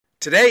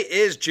Today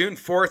is June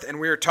 4th, and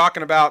we are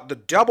talking about the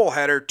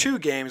doubleheader, 2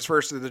 games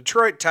versus the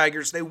Detroit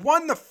Tigers. They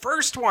won the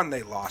first one,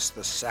 they lost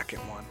the second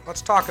one.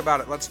 Let's talk about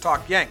it. Let's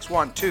talk Yanks.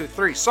 1, 2,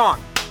 3,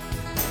 song.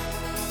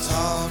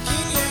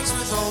 Talking Yanks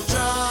with old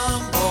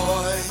John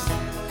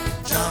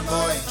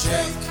Boy and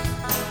Jake.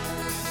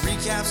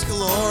 Recaps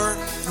galore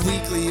and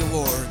weekly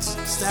awards.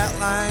 Stat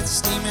lines,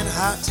 steaming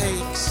hot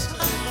takes.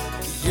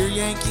 Get your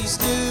Yankees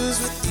news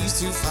with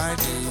these two fine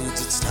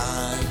dudes. It's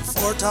time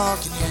for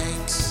Talking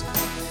Yanks.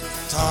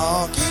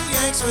 Talking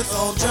Yanks with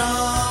old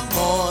John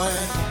Boy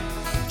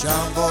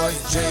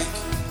and Jake.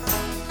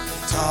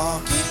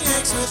 Talking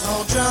Yanks with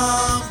old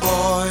John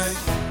Boy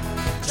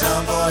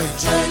and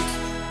Jake.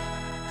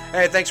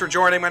 Hey, thanks for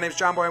joining. My name's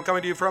John Boy. I'm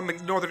coming to you from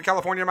Northern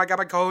California. My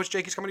co-host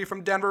Jake is coming to you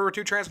from Denver. We're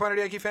 2 transplanted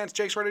Yankee fans.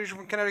 Jake's originally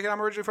from Connecticut.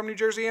 I'm originally from New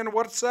Jersey. And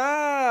what's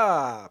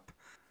up?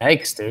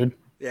 Thanks, dude.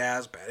 Yeah,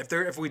 it's bad.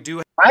 If we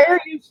do... Why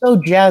are you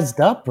so jazzed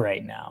up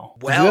right now?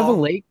 Well, do you have a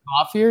late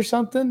coffee or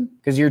something?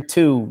 Because you're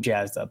too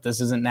jazzed up. This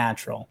isn't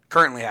natural.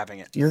 Currently having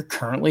it. You're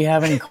currently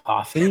having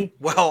coffee?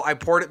 Well, I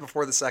poured it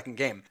before the second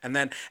game. And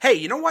then, hey,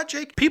 you know what,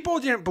 Jake? People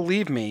didn't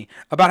believe me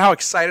about how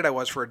excited I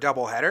was for a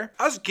doubleheader.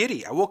 I was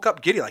giddy. I woke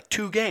up giddy, like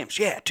 2 games.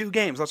 Yeah, 2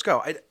 games. Let's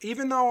go.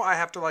 Even though I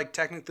have to,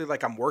 technically,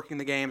 I'm working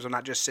the games. I'm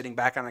not just sitting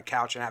back on the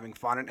couch and having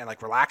fun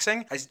and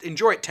relaxing. I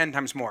enjoy it 10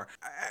 times more.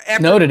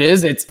 No, it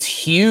is. It's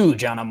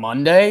huge on a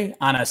Monday.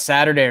 On a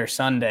Saturday or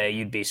Sunday,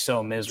 you'd be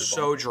so miserable.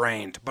 So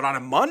drained. But on a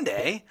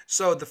Monday,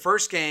 so the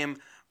first game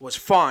was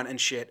fun and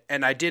shit,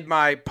 and I did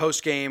my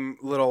post-game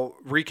little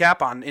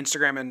recap on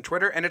Instagram and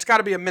Twitter, and it's got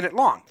to be a minute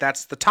long.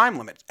 That's the time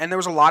limit. And there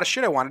was a lot of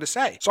shit I wanted to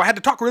say. So I had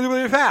to talk really,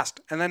 really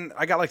fast. And then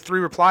I got 3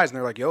 replies, and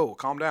they're like, yo,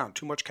 calm down.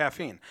 Too much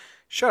caffeine.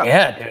 Shut up.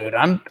 Yeah, dude.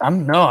 I'm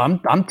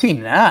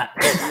team that.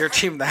 You're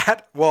team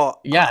that?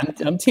 Well, yeah,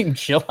 I'm team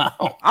chill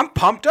out. I'm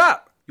pumped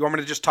up. You want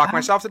me to just talk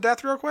myself to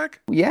death real quick?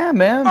 Yeah,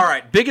 man. All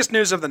right. Biggest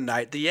news of the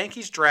night. The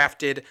Yankees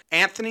drafted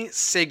Anthony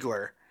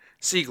Ziegler,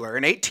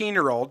 an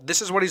 18-year-old. This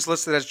is what he's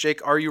listed as,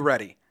 Jake. Are you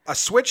ready? A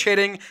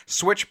switch-hitting,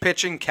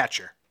 switch-pitching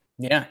catcher.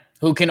 Yeah.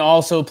 Who can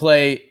also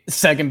play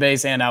second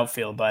base and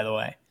outfield, by the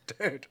way.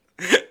 Dude.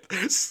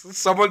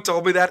 Someone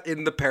told me that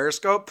in the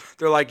Periscope.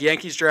 They're like,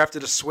 Yankees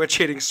drafted a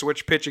switch-hitting,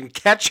 switch-pitching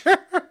catcher.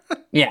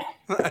 Yeah.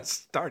 That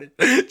started.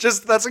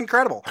 That's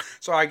incredible.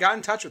 So I got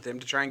in touch with him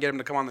to try and get him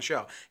to come on the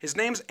show. His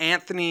name's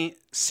Anthony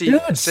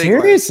Ziegler. Dude,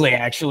 seriously,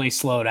 actually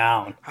slow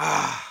down.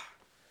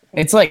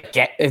 It's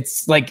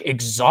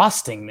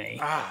exhausting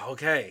me.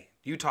 Okay.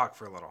 You talk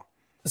for a little.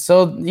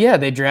 So, yeah,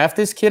 they draft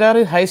this kid out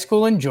of high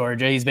school in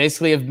Georgia. He's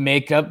basically a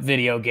makeup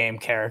video game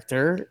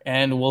character,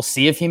 and we'll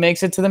see if he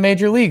makes it to the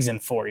major leagues in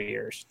 4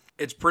 years.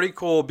 It's pretty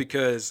cool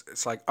because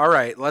it's all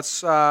right,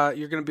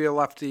 you're going to be a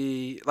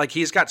lefty.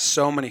 He's got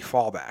so many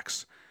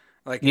fallbacks.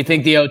 You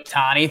think the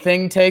Ohtani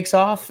thing takes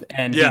off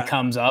and yeah. He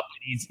comes up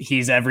and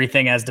he's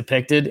everything as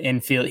depicted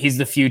infield. He's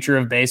the future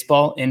of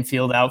baseball,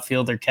 infield,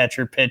 outfielder,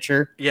 catcher,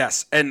 pitcher.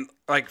 Yes. And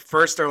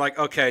first they're like,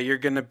 okay, you're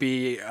going to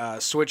be a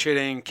switch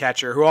hitting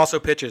catcher who also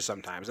pitches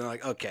sometimes. And they're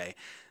like, okay,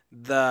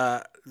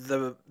 the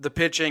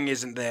pitching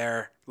isn't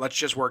there. Let's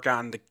just work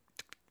on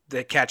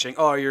the catching.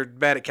 Oh, you're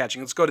bad at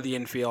catching. Let's go to the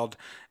infield.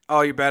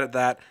 Oh, you're bad at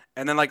that.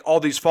 And then all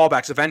these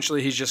fallbacks,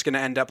 eventually he's just going to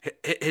end up,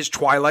 his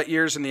twilight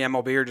years in the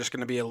MLB are just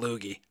going to be a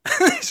loogie.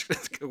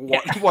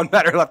 one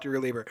better lefty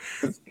reliever.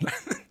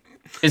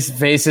 His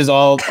face is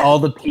all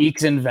the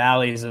peaks and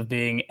valleys of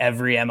being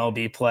every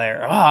MLB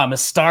player. Oh, I'm a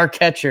star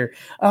catcher.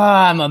 Oh,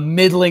 I'm a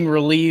middling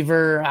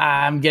reliever.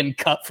 I'm getting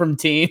cut from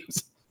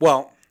teams.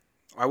 Well,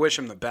 I wish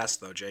him the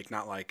best, though, Jake.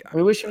 Not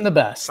we wish him the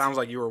best. Sounds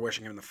like you were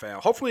wishing him to fail.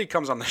 Hopefully he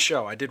comes on the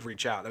show. I did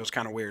reach out. That was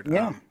kind of weird.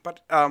 Yeah.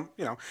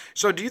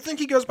 So do you think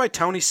he goes by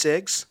Tony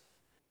Siggs?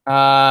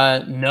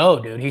 No,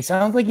 dude. He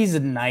sounds like he's a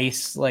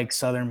nice,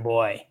 Southern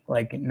boy.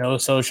 No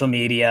social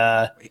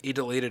media. He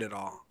deleted it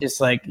all.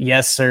 Just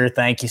yes, sir.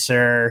 Thank you,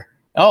 sir.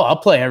 Oh, I'll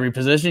play every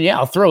position. Yeah,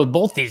 I'll throw with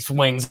both these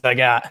wings I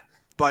got.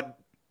 But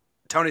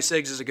Tony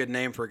Siggs is a good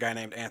name for a guy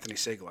named Anthony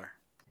Ziegler.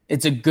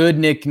 It's a good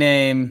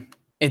nickname.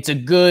 It's a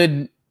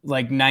good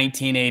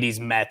 1980s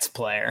Mets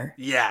player.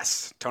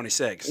 Yes, Tony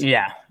Siggs.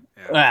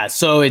 Yeah.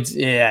 So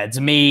it's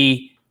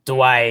me,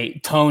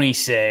 Dwight, Tony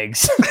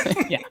Siggs.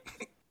 Yeah.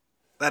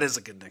 That is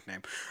a good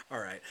nickname. All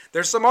right.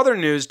 There's some other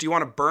news. Do you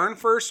want to burn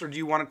first, or do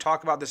you want to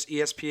talk about this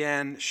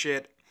ESPN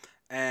shit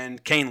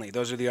and Canely?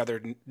 Those are the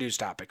other news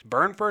topics.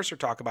 Burn first, or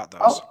talk about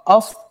those?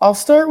 I'll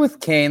start with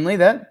Canely.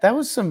 That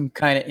was some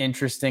kind of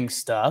interesting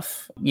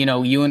stuff.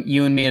 You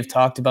and me have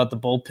talked about the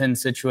bullpen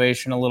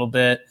situation a little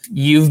bit.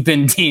 You've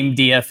been team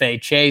DFA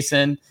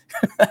Chasen,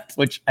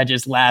 which I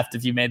just laughed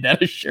if you made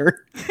that a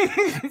shirt.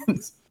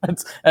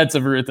 That's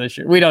a ruthless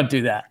shirt. We don't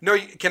do that. No,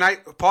 can I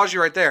pause you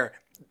right there?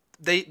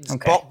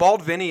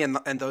 Bald Vinny and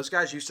those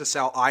guys used to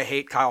sell I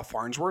Hate Kyle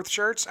Farnsworth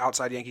shirts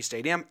outside Yankee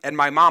Stadium, and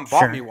my mom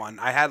bought me one.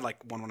 I had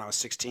one when I was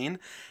 16,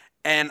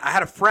 and I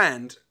had a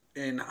friend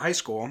in high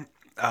school.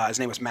 His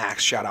name was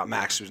Max. Shout out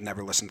Max, who's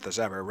never listened to this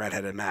ever.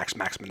 Redheaded Max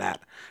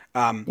Manette.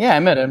 Yeah, I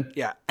met him.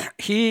 Yeah,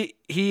 he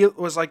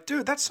was like,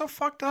 dude, that's so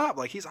fucked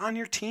up. He's on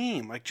your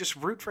team. Just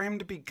root for him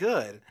to be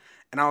good.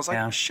 And I was like,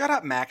 Yeah. shut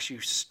up, Max, you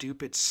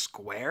stupid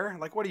square.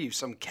 Like, what are you,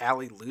 some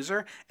Cali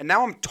loser? And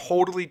now I'm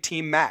totally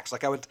Team Max.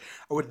 Like, I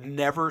would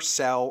never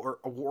sell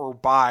or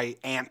buy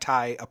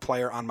anti a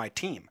player on my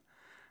team.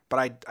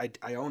 But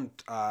I owned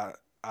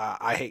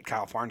I Hate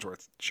Kyle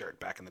Farnsworth shirt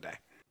back in the day.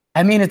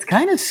 I mean, it's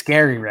kind of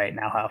scary right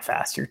now how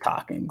fast you're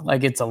talking.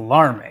 Like, it's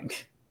alarming.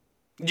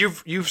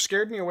 You've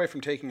scared me away from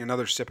taking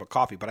another sip of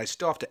coffee, but I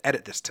still have to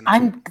edit this tonight.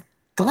 I'm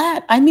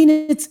glad. I mean,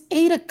 it's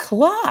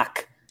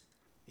 8:00.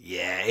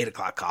 Yeah,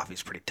 8:00 coffee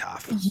is pretty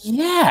tough.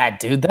 Yeah,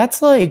 dude,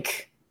 that's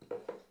like,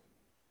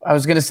 I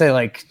was gonna say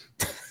like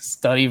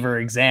study for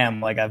exam.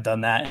 Like I've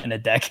done that in a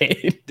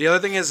decade. The other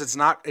thing is it's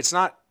not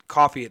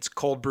coffee, it's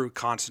cold brew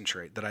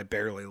concentrate that I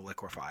barely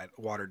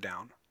watered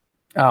down.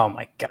 Oh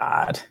my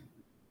God.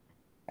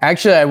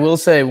 Actually, I will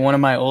say one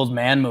of my old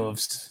man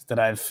moves that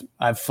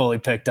I've fully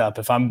picked up.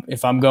 If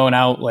I'm going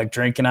out like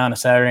drinking on a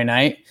Saturday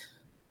night,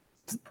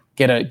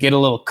 get a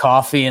little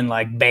coffee and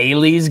like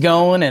Bailey's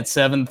going at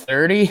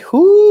 7:30.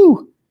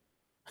 Whoo!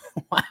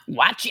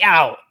 Watch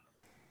out.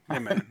 Hey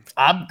man.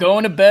 I'm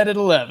going to bed at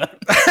 11.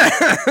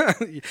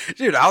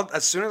 Dude,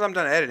 as soon as I'm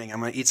done editing,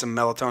 I'm gonna eat some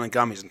melatonin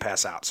gummies and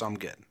pass out, so I'm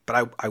good.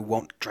 But I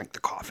won't drink the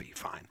coffee.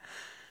 Fine.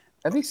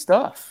 Heavy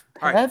stuff.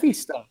 All right. Heavy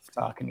stuff.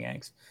 Talking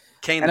Yanks.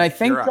 Canely, And I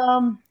think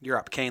you're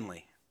up,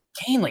 Canely.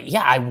 Canely,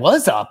 yeah, I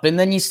was up, and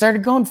then you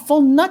started going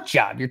full nut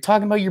job. You're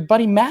talking about your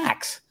buddy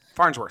Max.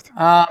 Farnsworth.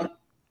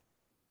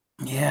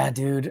 Yeah,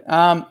 dude.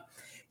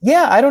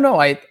 Yeah, I don't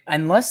know.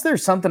 Unless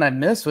there's something I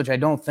missed, which I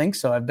don't think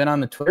so. I've been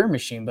on the Twitter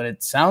machine, but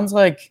it sounds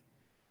like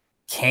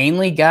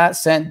Canely got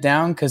sent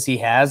down because he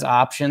has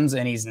options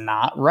and he's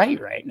not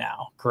right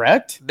now.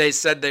 Correct? They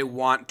said they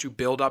want to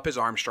build up his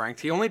arm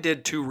strength. He only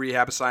did 2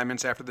 rehab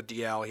assignments after the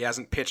DL. He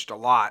hasn't pitched a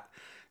lot.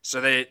 So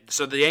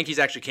the Yankees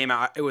actually came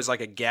out. It was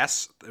like a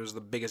guess. It was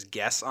the biggest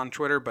guess on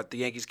Twitter, but the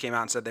Yankees came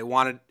out and said they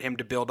wanted him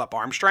to build up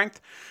arm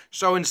strength.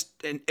 So and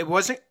it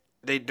wasn't.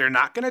 They're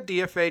not going to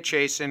DFA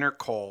Chasen or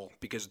Cole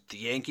because the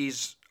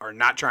Yankees are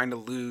not trying to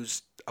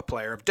lose a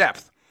player of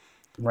depth,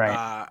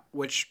 Right.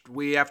 which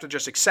we have to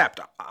just accept.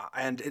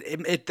 And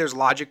there's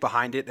logic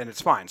behind it, and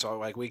it's fine. So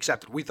like we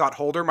accept it. We thought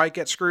Holder might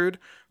get screwed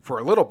for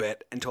a little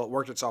bit until it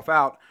worked itself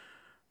out,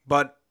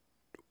 but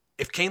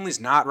if Canely's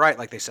not right,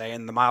 like they say,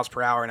 and the miles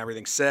per hour and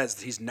everything says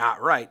that he's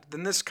not right,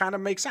 then this kind of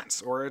makes sense,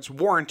 or it's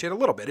warranted a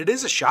little bit. It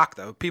is a shock,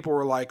 though. People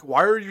were like,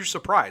 why are you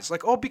surprised?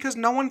 Like, oh, because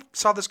no one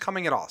saw this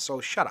coming at all,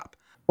 so shut up.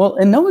 Well,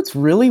 and no, what's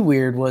really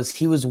weird was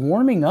he was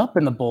warming up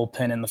in the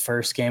bullpen in the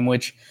first game,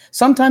 which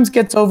sometimes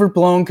gets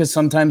overblown because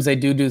sometimes they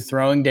do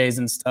throwing days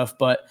and stuff.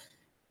 But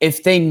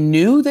if they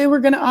knew they were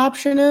going to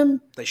option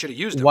him, they should have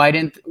used him. Why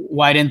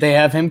didn't they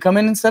have him come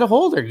in instead of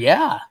Holder?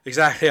 Yeah,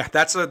 exactly. Yeah,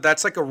 that's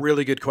like a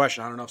really good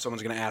question. I don't know if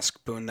someone's going to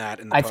ask Boone that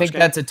in the I postgame. think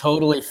that's a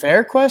totally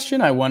fair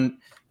question.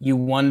 You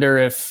wonder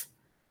if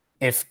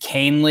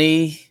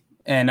Canely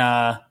and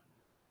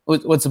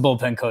what's the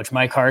bullpen coach,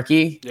 Mike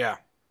Harkey? Yeah,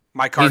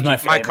 Mike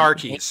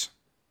Harkey's.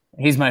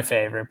 He's my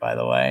favorite, by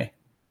the way.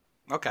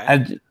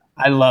 Okay,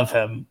 I love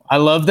him. I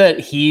love that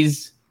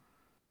he's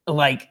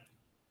like.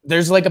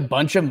 There's like a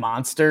bunch of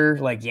monster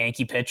like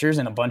Yankee pitchers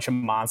and a bunch of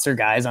monster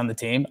guys on the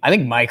team. I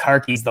think Mike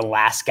Harkey's the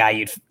last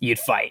guy you'd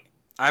fight.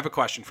 I have a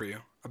question for you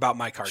about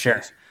Mike Harkey.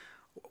 Sure.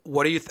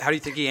 How do you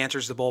think he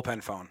answers the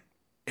bullpen phone?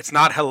 It's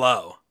not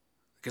hello,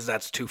 because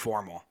that's too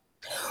formal.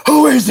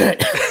 Who is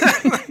it?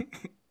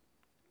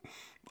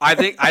 I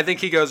think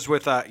he goes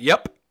with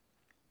yep.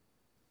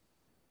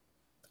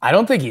 I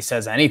don't think he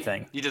says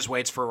anything. He just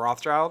waits for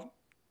Rothschild.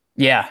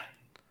 Yeah,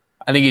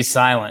 I think he's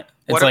silent.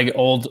 It's like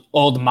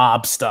old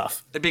mob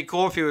stuff. It'd be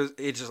cool if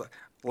he's just like,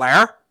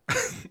 Larry?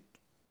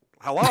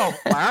 Hello,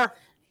 Larry?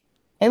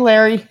 Hey,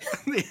 Larry.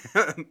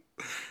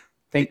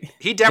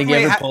 He definitely think he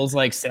ever pulls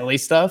like silly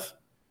stuff?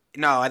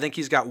 No, I think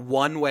he's got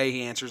one way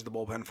he answers the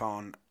bullpen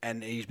phone,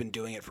 and he's been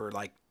doing it for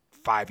like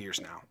 5 years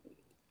now.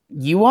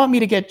 You want me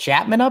to get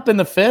Chapman up in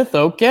the 5th?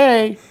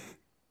 Okay.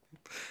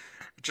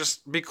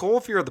 Just be cool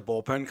if you're the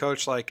bullpen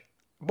coach. Like,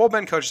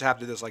 bullpen coaches have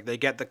to do this. Like, they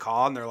get the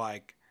call, and they're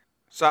like,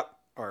 sup?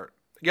 Or,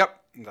 yep.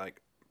 And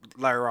like,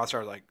 Larry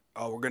Rothschild like,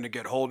 oh, we're going to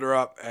get Holder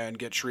up and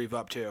get Shreve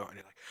up too. And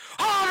he's like,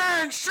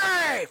 Holder and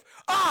Shreve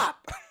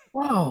up!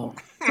 Whoa,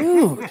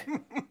 dude.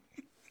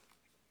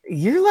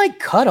 You're like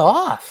cut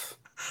off.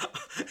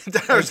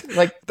 that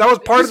was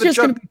part of the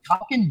joke.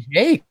 Talking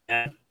Jake,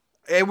 man.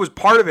 It was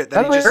part of it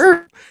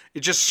that it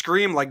just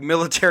screamed like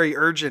military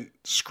urgent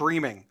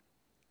screaming.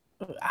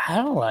 I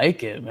don't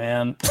like it,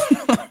 man.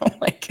 I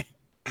don't like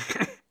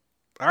it.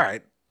 All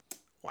right.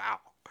 Wow.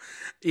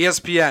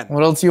 ESPN.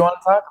 What else you want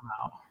to talk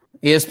about?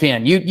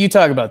 ESPN. You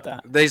talk about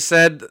that. They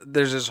said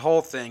there's this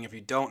whole thing. If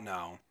you don't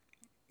know,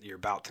 you're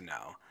about to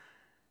know.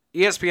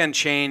 ESPN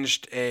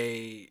changed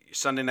a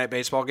Sunday night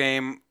baseball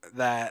game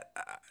that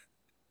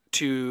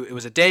it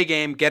was a day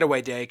game,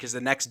 getaway day, because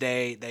the next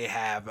day they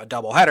have a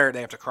doubleheader.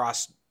 They have to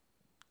cross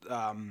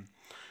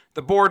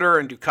the border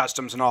and do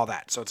customs and all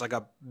that. So it's like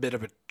a bit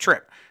of a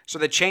trip. So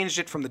they changed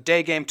it from the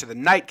day game to the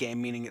night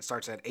game, meaning it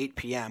starts at 8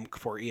 p.m.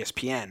 for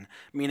ESPN,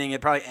 meaning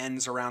it probably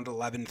ends around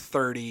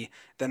 11:30.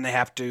 Then they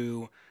have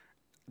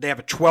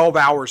 12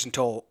 hours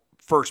until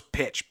first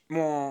pitch.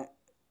 Well,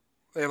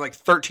 they have like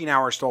 13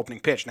 hours to opening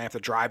pitch, and they have to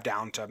drive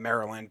down to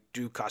Maryland,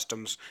 do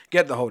customs,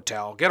 get the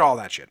hotel, get all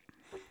that shit.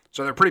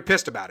 So they're pretty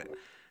pissed about it.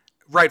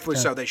 Rightfully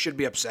so. They should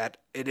be upset.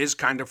 It is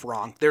kind of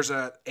wrong. There's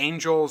a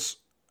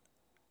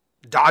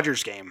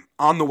Angels-Dodgers game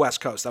on the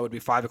West Coast. That would be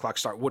 5 o'clock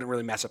start. Wouldn't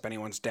really mess up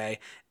anyone's day,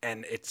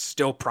 and it's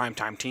still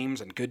primetime teams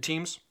and good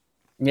teams.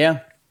 Yeah.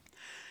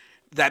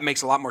 That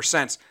makes a lot more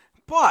sense.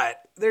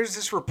 But there's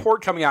this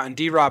report coming out, and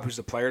D-Rob, who's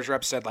the players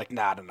rep, said, like,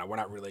 nah, no, we're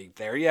not really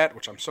there yet,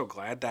 which I'm so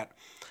glad that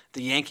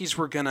the Yankees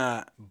were going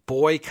to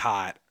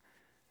boycott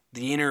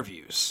the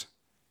interviews,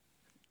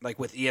 like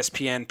with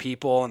ESPN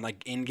people and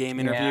like in-game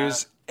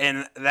interviews. Yeah.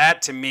 And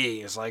that to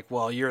me is like,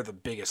 well, you're the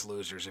biggest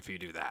losers if you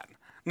do that.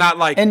 Not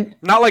like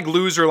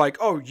loser, like,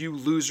 oh, you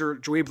loser,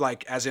 dweeb,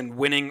 like as in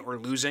winning or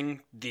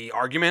losing the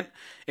argument.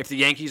 If the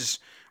Yankees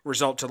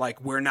result to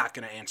like, we're not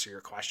going to answer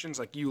your questions,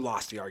 like you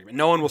lost the argument.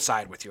 No one will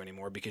side with you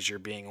anymore because you're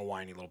being a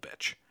whiny little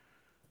bitch.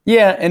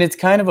 Yeah, and it's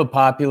kind of a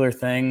popular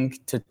thing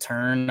to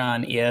turn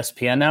on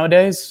ESPN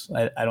nowadays.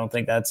 I don't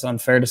think that's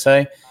unfair to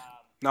say.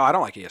 No, I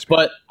don't like ESPN.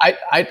 But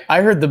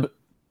I heard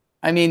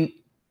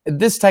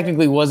this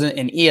technically wasn't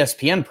an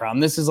ESPN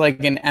problem. This is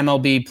like an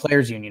MLB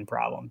Players Union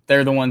problem.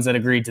 They're the ones that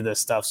agreed to this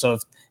stuff. So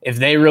if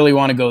they really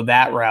want to go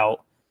that route,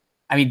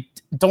 I mean,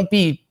 don't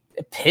be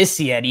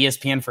pissy at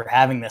ESPN for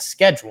having this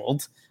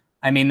scheduled.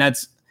 I mean,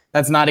 that's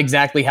not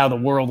exactly how the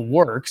world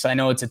works. I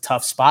know it's a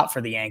tough spot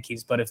for the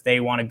Yankees, but if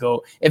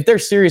if they're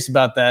serious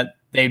about that,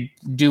 they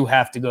do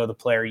have to go the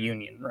player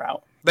union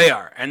route. They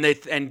are, and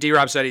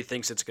D-Rob said he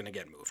thinks it's going to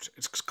get moved.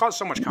 It's caused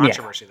so much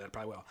controversy that it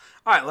probably will.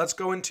 All right, let's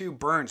go into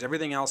Burns.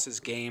 Everything else is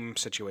game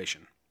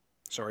situation.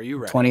 So are you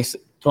ready?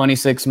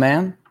 26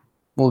 man?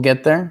 We'll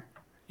get there?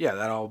 Yeah,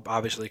 that'll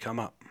obviously come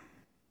up.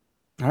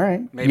 All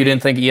right. Maybe, you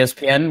didn't think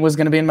ESPN was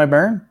going to be in my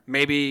burn?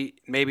 Maybe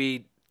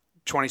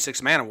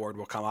 26 man award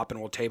will come up,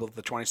 and we'll table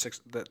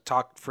the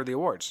talk for the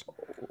awards.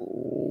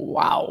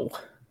 Wow.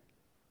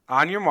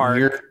 On your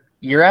mark.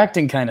 You're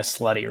acting kind of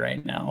slutty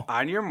right now.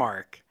 On your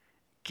mark.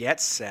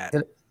 Get set.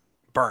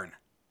 Burn.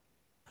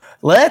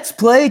 Let's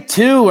play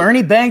 2.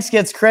 Ernie Banks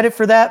gets credit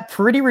for that.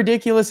 Pretty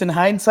ridiculous in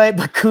hindsight,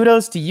 but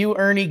kudos to you,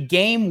 Ernie.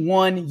 Game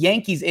 1,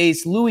 Yankees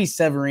ace Luis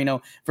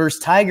Severino versus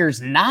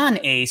Tigers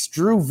non-ace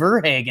Drew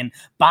Verhagen.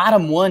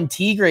 Bottom 1,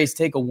 Tigres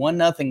take a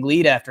 1-0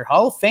 lead after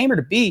Hall of Famer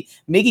to be.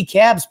 Miggy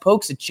Cabs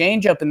pokes a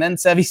changeup, and then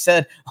Sevy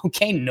said,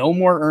 okay, no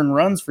more earned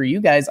runs for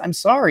you guys. I'm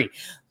sorry.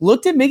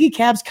 Looked at Miggy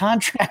Cab's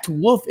contract.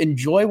 Wolf,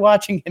 enjoy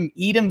watching him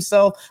eat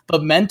himself,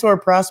 but mentor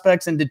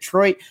prospects in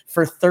Detroit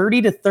for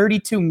 $30 to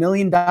 $32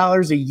 million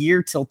a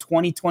year till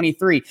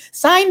 2023.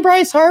 Sign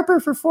Bryce Harper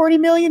for $40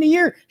 million a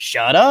year.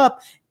 Shut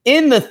up.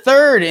 In the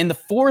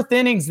 4th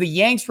innings, the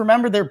Yanks,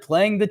 remember, they're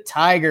playing the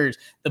Tigers.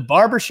 The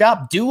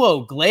barbershop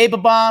duo, Gleba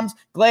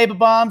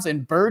Bombs,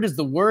 and Bird is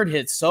the word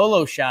hit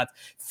solo shots.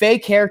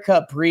 Fake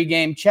haircut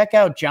pregame. Check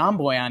out John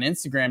Boy on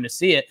Instagram to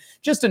see it.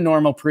 Just a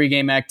normal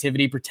pregame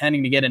activity,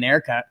 pretending to get an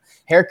haircut.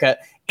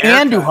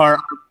 Andujar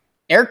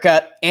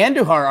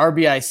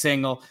RBI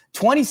single.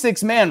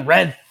 26-man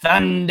Red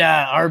Thunder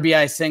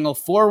RBI single.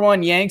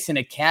 4-1 Yanks, and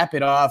to cap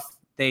it off,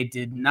 they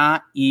did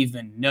not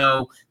even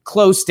know.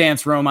 Close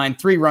stance Romine,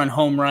 3-run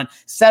home run.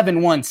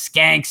 7-1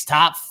 Skanks,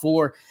 top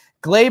 4.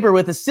 Glaber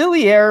with a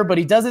silly error, but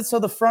he does it so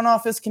the front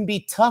office can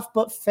be tough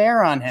but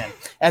fair on him.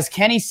 As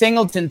Kenny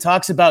Singleton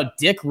talks about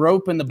Dick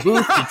Rope in the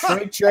booth,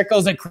 Detroit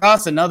trickles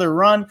across another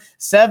run.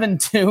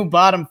 7-2,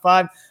 bottom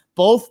 5.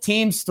 Both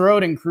teams throw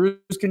it in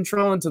cruise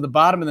control into the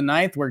bottom of the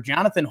 9th, where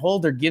Jonathan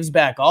Holder gives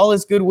back all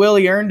his goodwill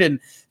he earned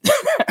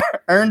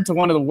to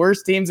one of the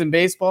worst teams in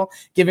baseball,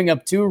 giving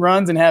up 2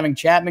 runs and having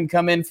Chapman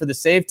come in for the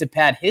save to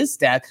pad his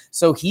stat,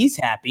 so he's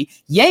happy.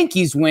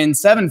 Yankees win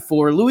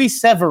 7-4. Luis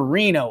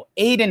Severino,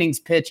 8 innings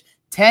pitch,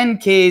 10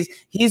 Ks.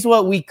 He's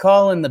what we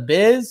call in the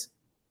biz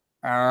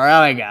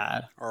really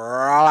good.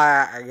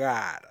 Really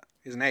good.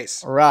 He's an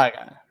ace. Really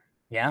good.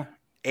 Yeah?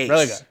 Ace.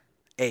 Really good.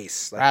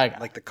 Ace,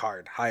 like the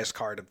card, highest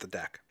card of the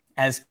deck.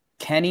 As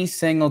Kenny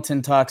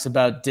Singleton talks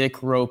about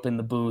Dick Rope in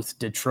the booth,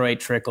 Detroit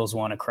trickles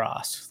one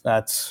across.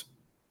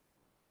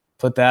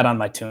 Put that on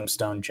my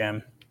tombstone,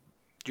 Jim.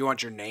 Do you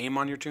want your name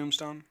on your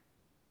tombstone?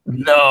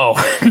 No,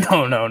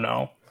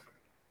 no.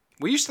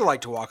 We used to like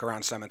to walk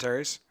around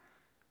cemeteries.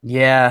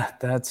 Yeah,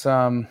 that's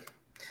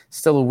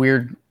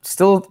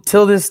still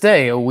till this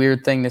day, a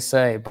weird thing to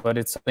say, but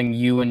it's something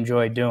you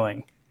enjoy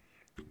doing.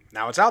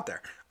 Now it's out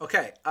there.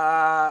 Okay,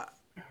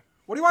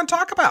 what do you want to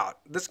talk about?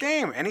 This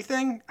game?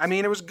 Anything? I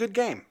mean, it was a good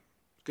game.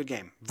 Good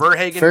game.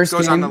 Verhagen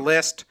goes on the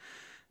list.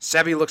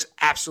 Sevy looks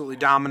absolutely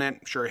dominant.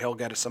 I'm sure he'll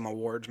get some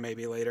awards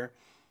maybe later.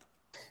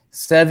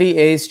 Sevy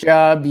ace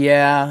job,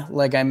 yeah.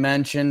 Like I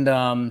mentioned,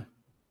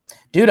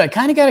 dude, I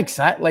kind of got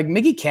excited. Like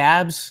Miggy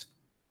Cabs,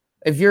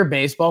 if you're a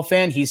baseball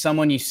fan, he's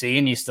someone you see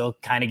and you still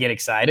kind of get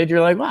excited.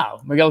 You're like,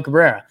 wow, Miguel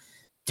Cabrera.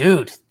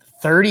 Dude,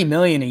 $30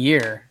 million a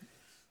year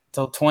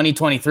till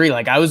 2023.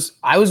 Like I was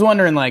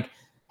wondering, like,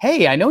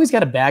 hey, I know he's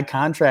got a bad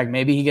contract.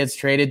 Maybe he gets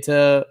traded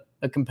to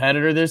a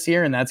competitor this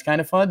year, and that's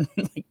kind of fun.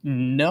 Like,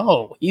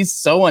 no, he's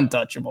so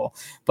untouchable.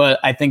 But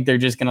I think they're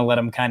just going to let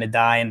him kind of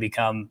die and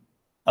become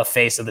a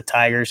face of the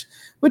Tigers,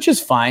 which is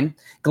fine.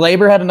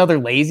 Glaber had another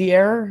lazy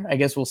error. I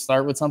guess we'll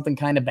start with something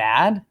kind of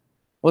bad.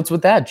 What's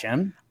with that,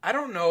 Jim? I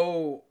don't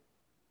know.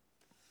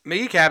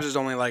 Miggy Cabs is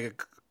only like a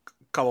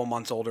couple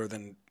months older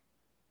than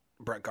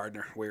Brett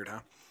Gardner. Weird, huh?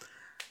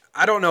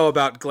 I don't know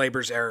about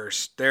Glaber's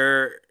errors.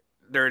 They're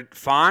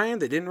fine.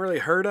 They didn't really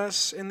hurt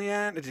us in the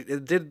end.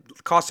 It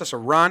did cost us a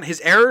run.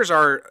 His errors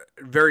are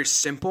very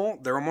simple.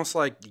 They're almost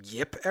like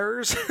yip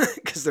errors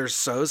because they're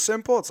so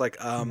simple. It's like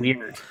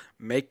Weird.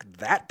 Make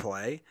that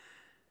play.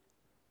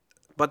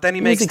 But then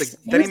he makes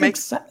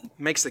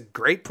the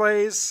great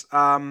plays.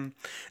 A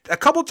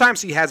couple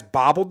times he has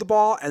bobbled the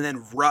ball and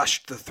then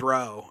rushed the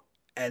throw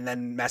and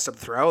then messed up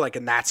the throw.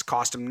 And that's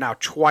cost him now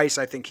twice.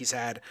 I think he's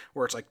had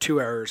where it's like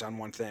 2 errors on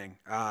one thing.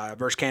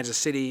 Versus Kansas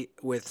City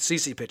with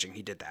CC pitching,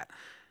 he did that.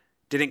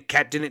 Didn't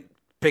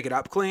pick it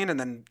up clean and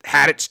then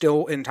had it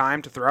still in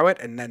time to throw it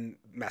and then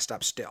messed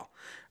up still.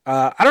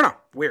 I don't know.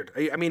 Weird.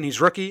 I mean,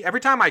 he's rookie. Every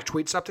time I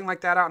tweet something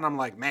like that out and I'm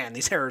like, man,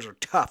 these errors are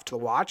tough to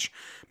watch.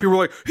 People are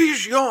like,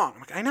 he's young. I'm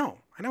like, I know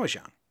he's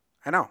young.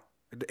 I know.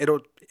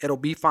 It'll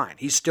be fine.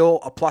 He's still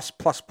a plus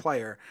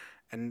player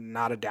and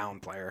not a down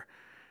player.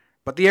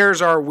 But the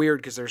errors are weird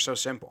because they're so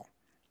simple.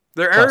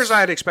 They're errors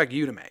I'd expect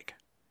you to make.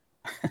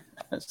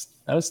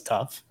 That was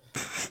tough.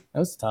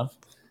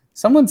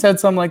 Someone said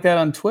something like that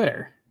on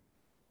Twitter.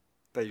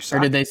 That you suck?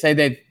 Or did they say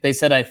they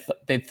said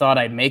they thought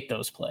I'd make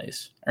those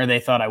plays, or they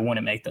thought I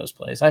wouldn't make those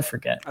plays? I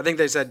forget. I think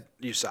they said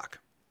you suck.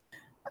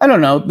 I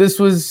don't know. This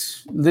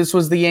was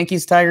the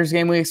Yankees-Tigers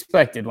game we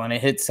expected when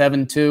it hit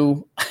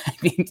 7-2. I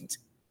mean,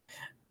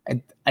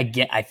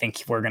 I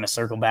think we're going to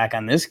circle back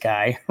on this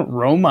guy.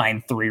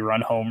 Romine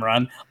 3-run home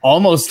run.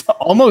 Almost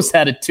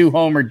had a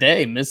 2-homer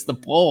day. Missed the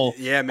pole.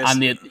 Yeah,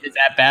 on his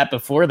at-bat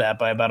before that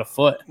by about a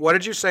foot. What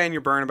did you say in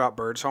your burn about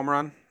Bird's home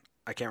run?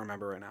 I can't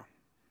remember right now.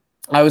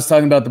 I was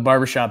talking about the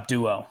barbershop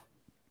duo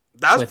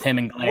with him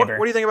and Glaber.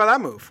 What do you think about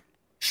that move?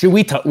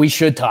 We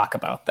should talk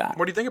about that.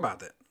 What do you think about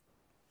that?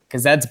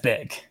 Because that's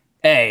big.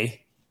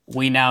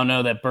 We now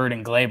know that Bird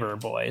and Glaber are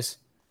boys.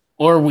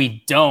 Or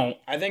we don't.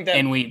 I think that,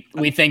 and we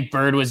think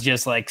Bird was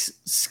just like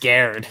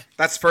scared.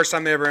 That's the first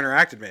time they ever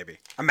interacted. Maybe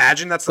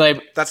imagine that's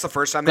the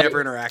first time they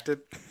ever interacted.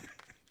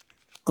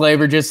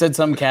 Glaber just said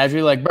something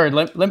casually like, "Bird,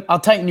 I'll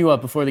tighten you up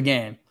before the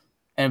game,"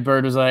 and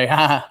Bird was like,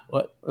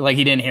 what?" Like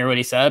he didn't hear what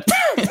he said.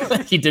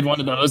 He did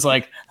one of those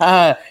like,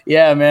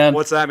 yeah, man.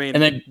 What's that mean?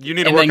 And then you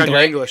need to work on your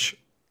English.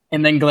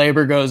 And then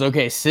Glaber goes,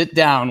 "Okay, sit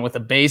down," with a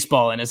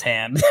baseball in his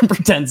hand and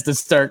pretends to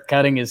start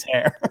cutting his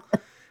hair.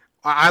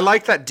 I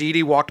like that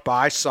Didi walked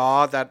by,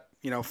 saw that,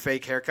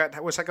 fake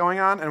haircut was going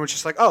on, and was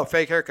just like, "Oh,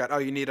 fake haircut. Oh,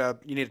 you need a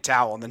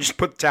towel," and then just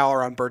put the towel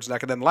around Bird's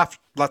neck, and then let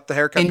the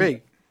haircut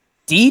be.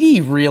 Didi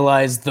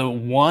realized the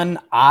one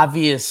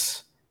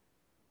obvious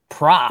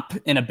prop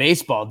in a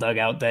baseball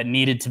dugout that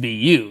needed to be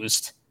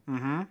used.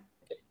 Mm-hmm.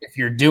 If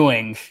you're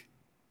doing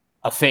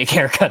a fake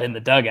haircut in the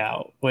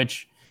dugout,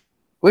 which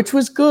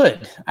was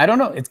good. I don't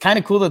know. It's kind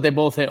of cool that they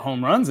both hit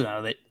home runs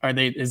now.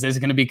 Is this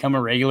going to become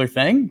a regular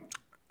thing?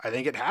 I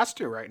think it has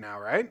to right now,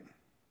 right?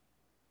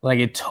 Like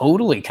it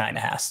totally kind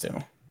of has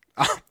to.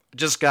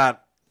 Just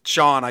got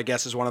Sean, I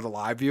guess, is one of the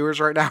live viewers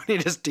right now. He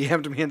just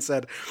DM'd me and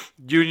said,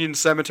 Union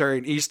Cemetery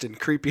in Easton,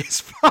 creepy as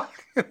fuck.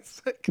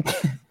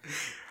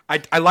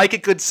 I like a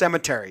good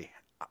cemetery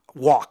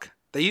walk.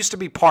 They used to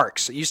be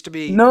parks. It used to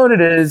be. No,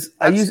 it is.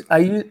 I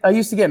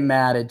used to get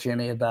mad at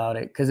Jimmy about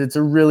it because it's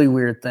a really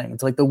weird thing.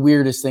 It's like the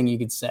weirdest thing you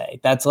could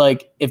say. That's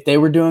like if they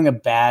were doing a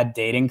bad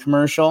dating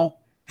commercial.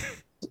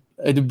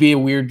 It'd be a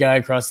weird guy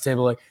across the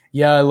table like,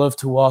 yeah, I love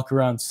to walk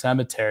around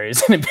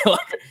cemeteries. And it'd be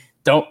like,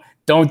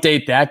 don't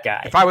date that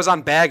guy. If I was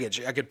on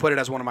baggage, I could put it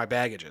as one of my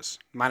baggages.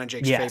 Mine and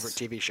Jake's favorite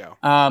TV show.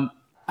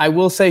 I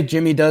will say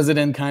Jimmy does it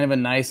in kind of a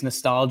nice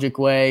nostalgic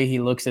way. He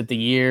looks at the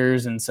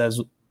years and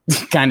says,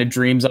 kind of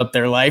dreams up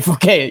their life.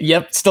 Okay,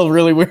 yep, still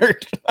really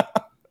weird.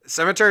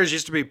 Cemeteries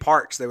used to be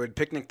parks. They would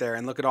picnic there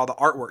and look at all the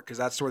artwork because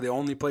that's where the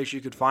only place you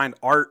could find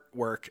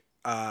artwork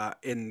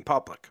in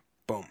public.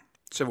 Boom.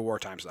 Civil War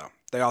times, though.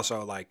 They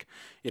also,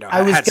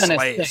 had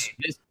slaves.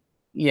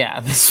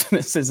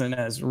 This isn't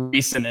as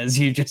recent as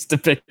you just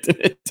depicted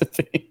it to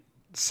be.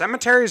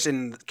 Cemeteries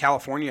in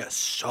California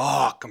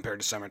suck compared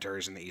to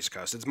cemeteries in the East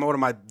Coast. It's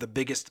one of the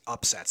biggest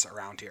upsets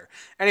around here.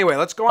 Anyway,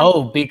 let's go on.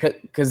 Oh,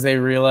 because they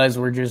realize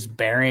we're just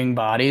burying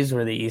bodies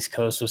where the East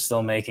Coast was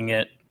still making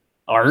it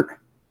art?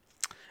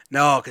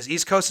 No, because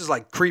East Coast is,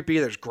 creepy.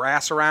 There's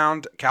grass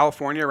around.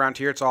 California, around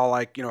here, it's all,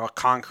 a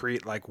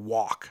concrete,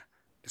 walk.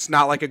 It's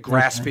not like a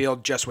grass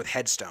field just with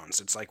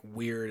headstones. It's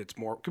weird. It's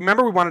more.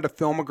 Remember, we wanted to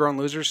film a grown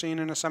loser scene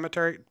in a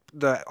cemetery.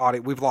 The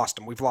audience, we've lost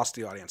them. We've lost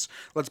the audience.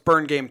 Let's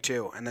burn game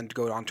 2 and then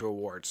go on to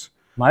awards.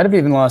 Might have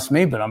even lost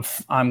me, but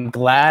I'm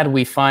glad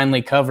we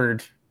finally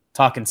covered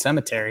talking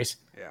cemeteries.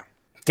 Yeah.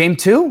 Game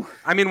 2.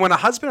 I mean, when a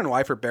husband and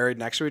wife are buried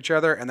next to each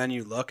other, and then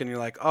you look and you're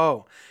like,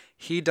 oh,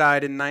 he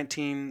died in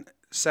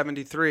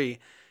 1973.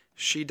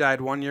 She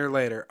died 1 year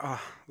later.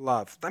 Oh,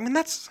 love. I mean,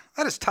 that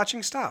is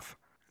touching stuff.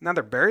 Now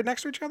they're buried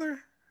next to each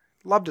other.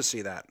 Love to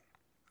see that.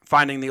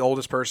 Finding the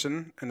oldest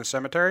person in the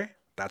cemetery,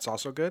 that's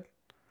also good.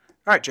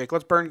 All right, Jake,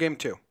 let's burn game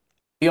 2.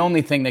 The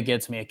only thing that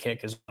gets me a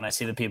kick is when I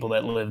see the people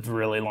that lived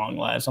really long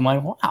lives. I'm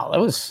like, wow,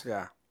 that was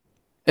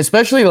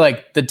especially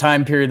like the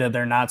time period that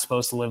they're not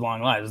supposed to live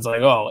long lives. It's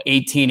like,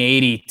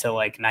 1880 to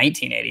like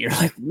 1980. You're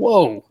like,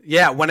 whoa.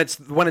 Yeah, when it's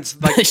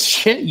like the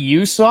shit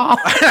you saw.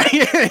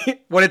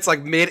 When it's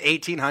like mid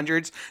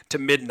 1800s to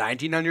mid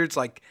 1900s,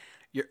 like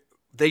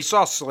they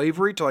saw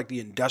slavery to like the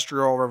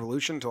Industrial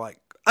Revolution to like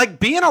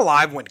being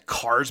alive when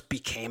cars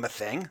became a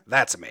thing.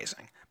 That's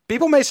amazing.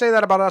 People may say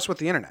that about us with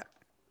the internet.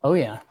 Oh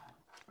yeah.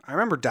 I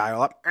remember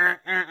dial-up.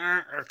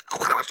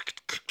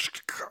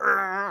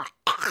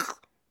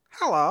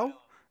 Hello,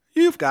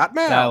 you've got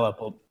mail.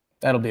 Dial-up.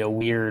 That'll be a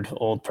weird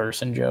old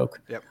person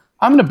joke. Yep.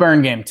 I'm gonna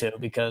burn game too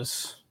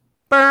because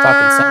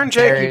burn,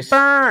 Jakey,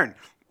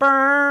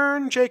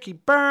 burn, Jakey,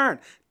 burn.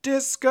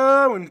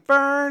 Disco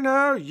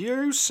Inferno,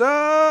 you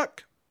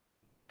suck.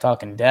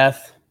 Talking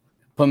death.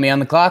 Put me on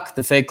the clock,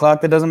 the fake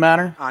clock that doesn't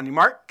matter. On your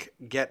mark,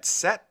 get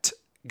set,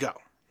 go.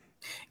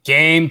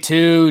 Game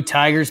 2,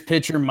 Tigers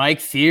pitcher Mike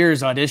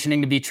Fears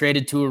auditioning to be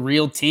traded to a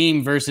real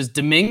team versus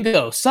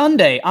Domingo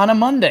Sunday on a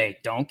Monday.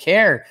 Don't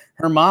care.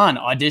 Herman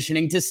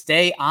auditioning to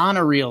stay on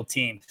a real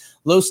team.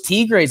 Los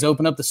Tigres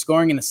open up the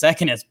scoring in the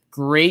second as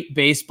great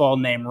baseball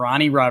name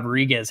Ronnie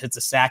Rodriguez hits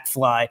a sac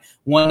fly.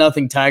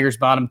 1-0 Tigers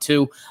bottom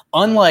 2.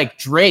 Unlike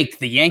Drake,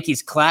 the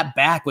Yankees clap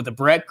back with a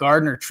Brett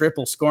Gardner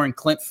triple scoring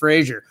Clint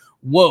Frazier.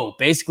 Whoa,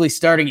 basically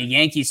starting a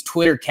Yankees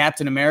Twitter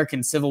Captain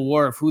American Civil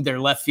War of who their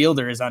left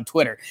fielder is on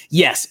Twitter.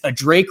 Yes, a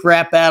Drake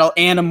rap battle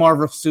and a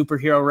Marvel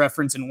superhero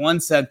reference in one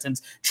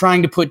sentence,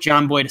 trying to put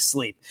John Boy to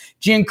sleep.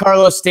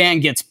 Giancarlo Stanton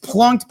gets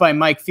plunked by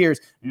Mike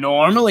Fears.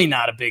 Normally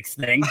not a big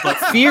thing, but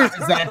Fears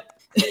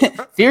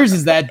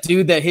is that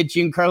dude that hit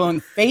Giancarlo in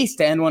the face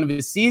to end one of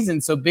his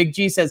seasons. So Big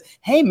G says,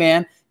 hey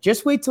man,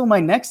 just wait till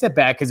my next at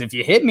bat, because if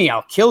you hit me,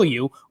 I'll kill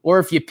you. Or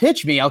if you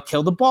pitch me, I'll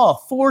kill the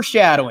ball.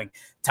 Foreshadowing.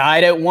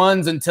 Tied at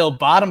ones until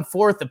bottom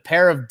fourth, a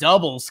pair of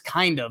doubles,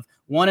 kind of,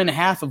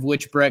 1.5 of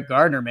which Brett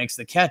Gardner makes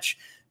the catch.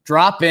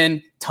 Drop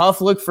in,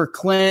 tough look for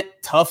Clint,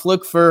 tough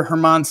look for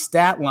Herman's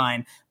stat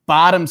line.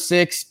 Bottom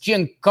 6,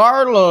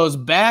 Giancarlo's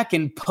back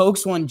and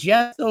pokes one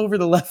just over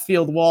the left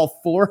field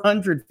wall,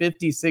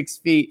 456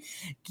 feet.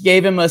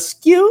 Gave him a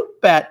skewed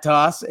bat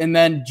toss, and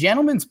then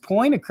gentleman's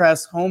point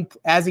across home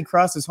as he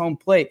crosses home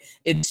plate.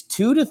 It's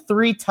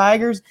 2-3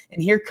 Tigers,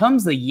 and here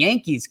comes the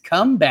Yankees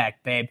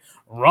comeback, babe.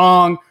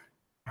 Wrong.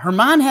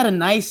 Herman had a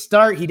nice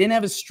start. He didn't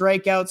have his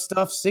strikeout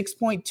stuff.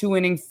 6.2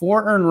 inning,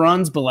 4 earned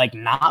runs, but like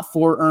not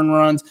 4 earned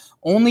runs.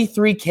 Only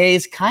 3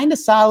 Ks, kind of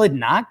solid,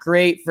 not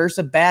great versus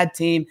a bad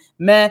team.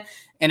 Meh.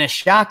 And a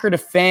shocker to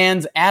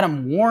fans,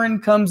 Adam Warren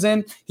comes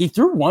in. He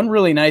threw one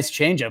really nice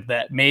changeup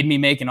that made me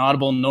make an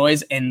audible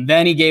noise, and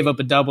then he gave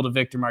up a double to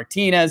Victor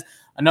Martinez.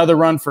 Another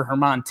run for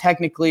Herman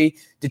technically.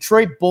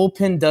 Detroit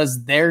bullpen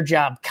does their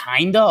job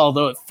kinda,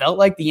 although it felt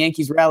like the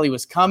Yankees rally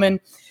was coming.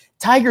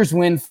 Tigers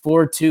win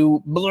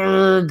 4-2.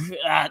 Blurg.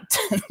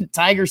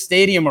 Tiger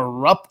Stadium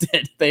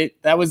erupted.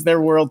 That was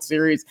their World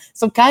Series.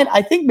 So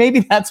I think maybe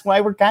that's why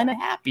we're kind of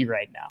happy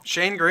right now.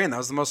 Shane Green, that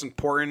was the most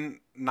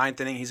important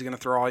 9th inning he's going to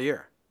throw all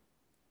year.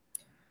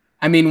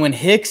 I mean, when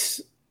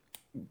Hicks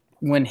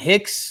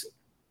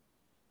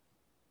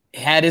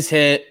had his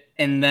hit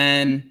and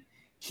then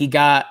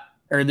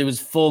there was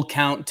full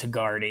count to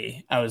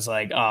Gardy, I was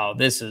like, oh,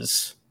 this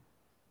is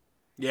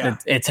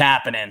it's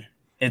happening.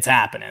 It's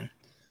happening.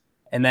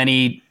 And then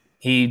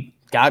he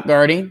got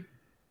Gardy,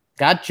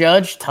 got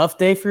Judge. Tough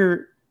day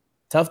for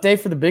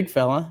the big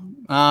fella,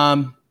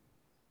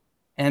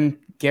 and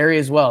Gary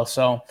as well.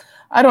 So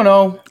I don't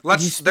know. You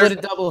split a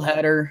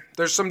doubleheader.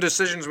 There's some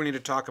decisions we need to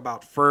talk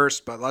about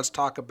first, but let's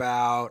talk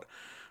about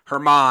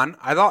Herman.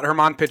 I thought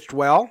Herman pitched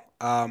well.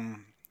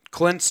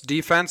 Clint's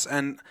defense,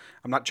 and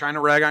I'm not trying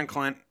to rag on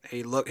Clint.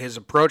 His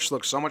approach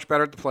looks so much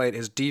better at the plate.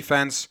 His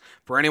defense,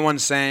 for anyone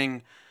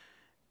saying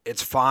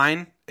it's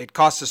fine, it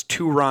cost us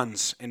 2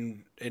 runs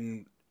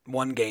in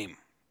one game.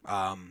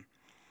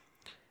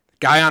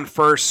 Guy on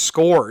first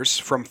scores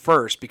from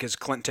first because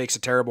Clint takes a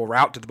terrible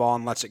route to the ball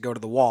and lets it go to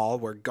the wall,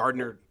 where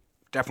Gardner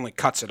definitely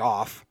cuts it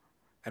off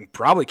and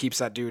probably keeps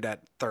that dude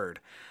at third.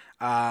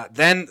 I'll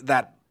give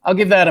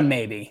that a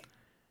maybe.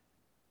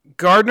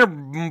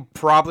 Gardner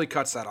probably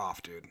cuts that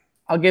off, dude.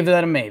 I'll give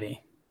that a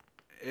maybe.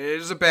 It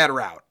is a bad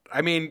route.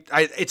 I mean,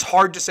 it's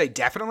hard to say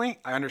definitely.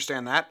 I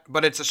understand that,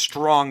 but it's a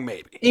strong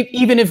maybe.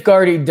 Even if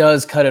Gardy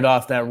does cut it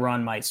off, that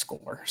run might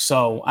score.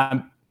 So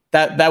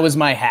that was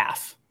my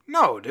half.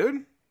 No,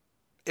 dude.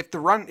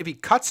 If he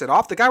cuts it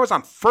off, the guy was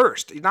on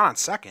first. He's not on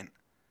second.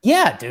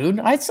 Yeah, dude.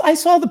 I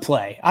saw the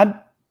play.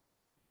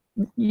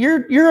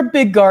 You're a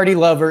big Gardy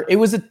lover. It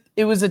was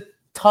a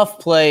tough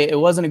play. It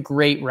wasn't a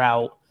great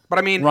route. But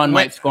I mean, run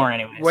might score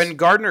anyways. When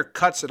Gardner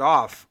cuts it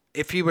off,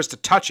 if he was to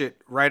touch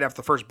it right after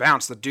the first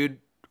bounce, the dude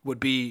would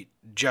be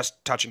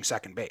just touching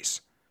second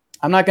base.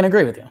 I'm not going to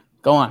agree with you.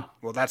 Go on.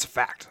 Well, that's a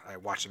fact. I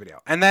watched the video.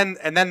 And then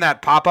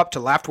that pop up to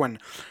left when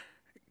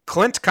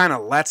Clint kind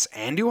of lets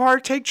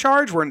Andujar take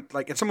charge, and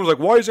someone was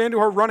like, why is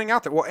Andujar running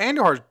out there? Well,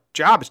 Andujar's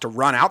job is to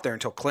run out there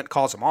until Clint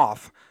calls him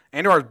off.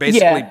 Andujar's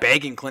basically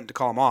begging Clint to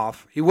call him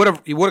off. He would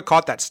have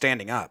caught that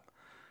standing up.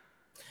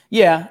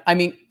 Yeah, I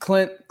mean,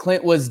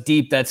 Clint was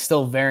deep. That's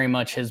still very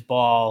much his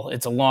ball.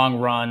 It's a long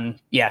run.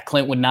 Yeah,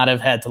 Clint would not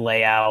have had to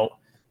lay out.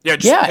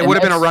 Yeah, it would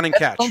have been a running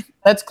catch.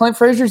 That's Clint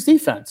Frazier's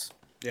defense.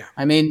 Yeah.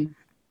 I mean,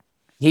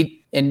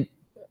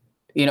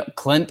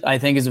 Clint, I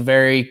think, is a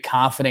very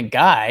confident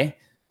guy,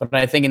 but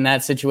I think in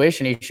that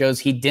situation, he shows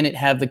he didn't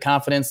have the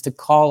confidence to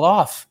call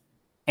off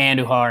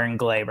Andujar and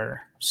Glaber.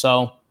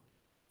 So,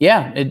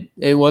 yeah,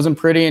 it wasn't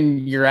pretty,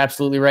 and you're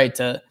absolutely right.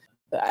 Are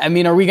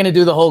we going to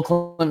do the whole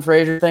Clint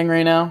Frazier thing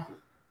right now?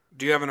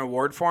 Do you have an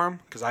award for him?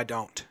 Because I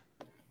don't.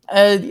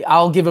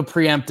 I'll give a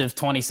preemptive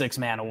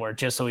 26-man award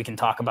just so we can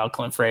talk about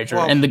Clint Frazier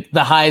and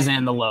the highs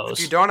and the lows.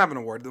 If you don't have an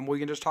award, then we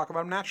can just talk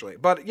about him naturally.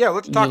 But yeah,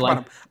 let's talk about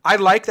him. I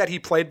like that he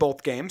played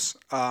both games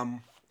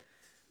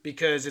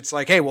because it's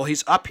like, hey, well,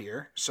 he's up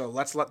here, so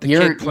let's let the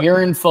kid play.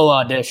 You're in full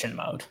audition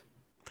mode.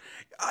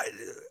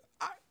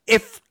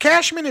 If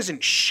Cashman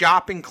isn't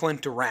shopping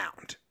Clint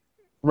around,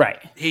 right,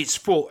 he's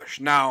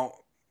foolish. Now,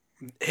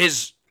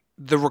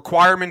 the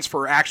requirements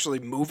for actually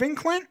moving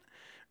Clint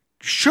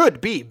should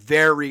be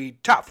very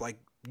tough. Like,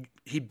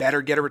 he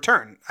better get a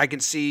return. I can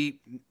see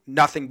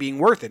nothing being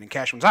worth it in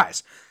Cashman's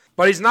eyes.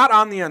 But he's not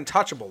on the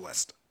untouchable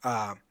list.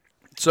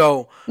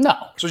 So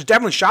he's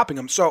definitely shopping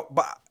him. So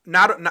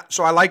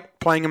I like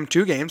playing him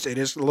 2 games. It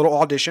is a little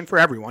audition for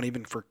everyone,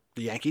 even for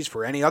the Yankees,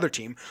 for any other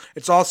team.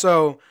 It's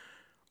also,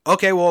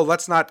 okay, well,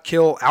 let's not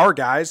kill our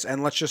guys,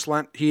 and let's just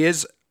he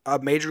is a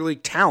major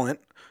league talent.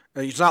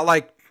 He's not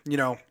like,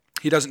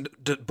 he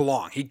doesn't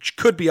belong. He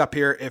could be up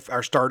here if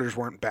our starters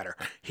weren't better.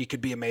 He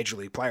could be a major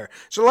league player.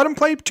 So let him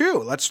play 2.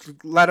 Let's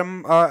let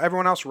him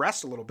everyone else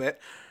rest a little bit.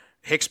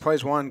 Hicks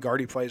plays 1,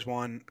 Gardy plays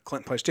 1,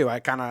 Clint plays 2.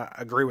 I kind of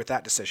agree with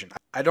that decision.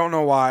 I don't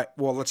know why.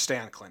 Well, let's stay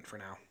on Clint for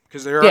now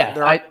because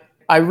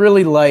I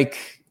really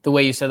like the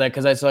way you said that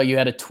because I saw you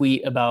had a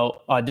tweet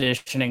about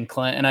auditioning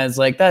Clint, and I was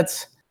like,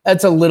 that's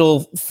a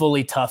little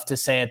fully tough to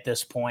say at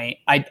this point.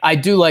 I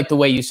do like the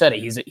way you said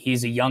it.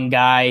 He's a young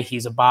guy.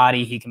 He's a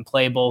body. He can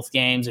play both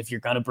games. If you're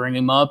going to bring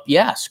him up,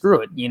 yeah,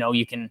 screw it.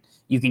 You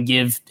can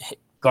give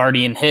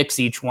Gardy and Hicks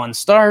each one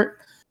start.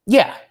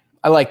 Yeah,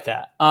 I like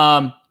that.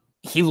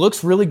 He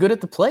looks really good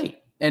at the plate,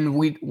 and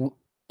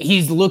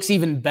he looks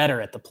even better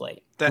at the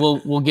plate.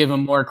 We'll give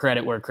him more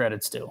credit where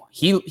credit's due.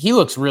 He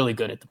looks really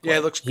good at the plate.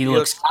 Yeah, he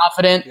looks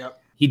confident.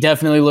 Yep. He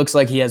definitely looks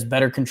like he has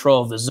better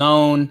control of the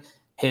zone.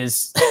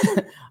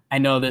 I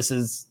know this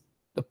is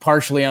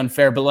partially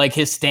unfair, but like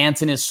his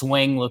stance and his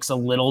swing looks a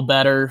little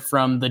better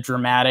from the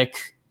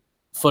dramatic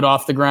foot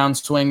off the ground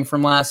swing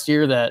from last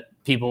year that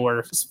people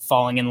were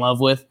falling in love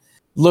with.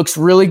 Looks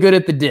really good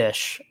at the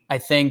dish. I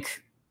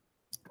think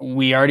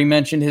we already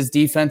mentioned his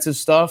defensive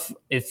stuff.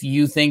 If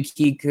you think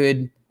he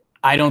could,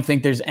 I don't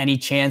think there's any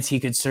chance he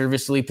could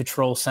serviceably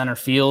patrol center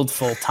field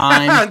full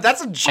time.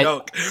 That's a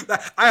joke.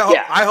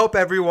 I hope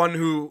everyone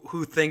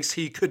who thinks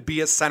he could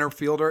be a center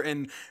fielder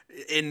in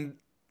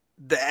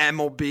the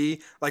MLB,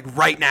 like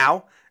right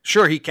now,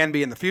 sure, he can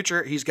be in the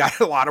future. He's got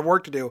a lot of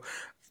work to do.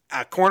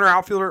 A corner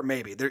outfielder,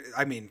 maybe.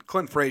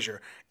 Clint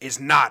Frazier is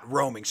not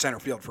roaming center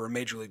field for a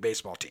Major League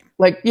Baseball team.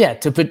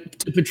 To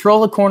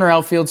patrol a corner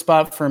outfield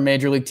spot for a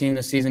Major League team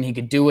this season, he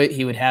could do it.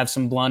 He would have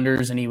some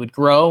blunders and he would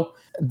grow.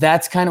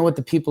 That's kind of what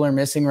the people are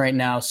missing right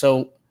now.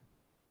 So,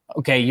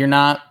 okay, we're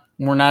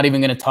not even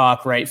going to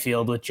talk right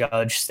field with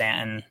Judge,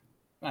 Stanton.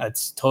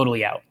 That's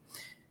totally out.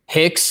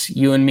 Hicks,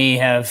 you and me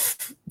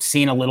have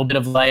seen a little bit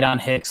of light on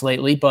Hicks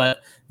lately,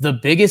 but the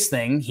biggest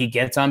thing, he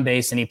gets on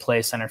base and he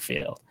plays center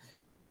field.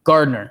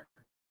 Gardner,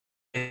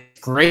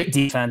 great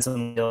defense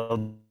on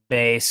the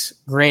base,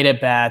 great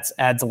at bats,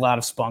 adds a lot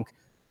of spunk.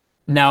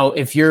 Now,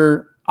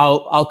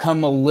 I'll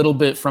come a little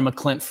bit from a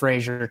Clint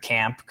Frazier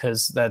camp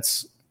because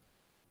that's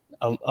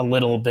a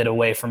little bit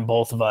away from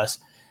both of us.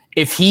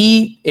 If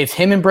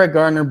him and Brett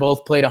Gardner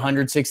both played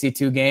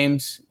 162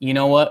 games, you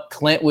know what?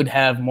 Clint would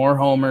have more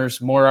homers,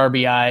 more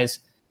RBIs,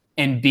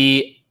 and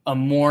be a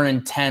more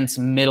intense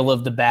middle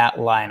of the bat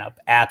lineup.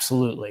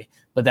 Absolutely.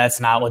 But that's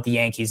not what the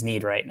Yankees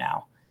need right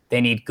now. They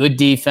need good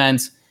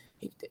defense.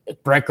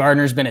 Brett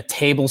Gardner's been a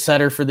table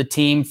setter for the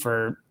team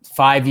for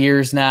 5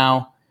 years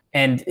now.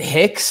 And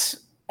Hicks,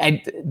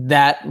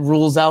 that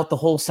rules out the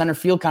whole center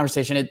field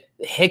conversation.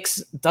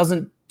 Hicks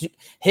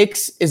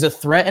is a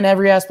threat in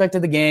every aspect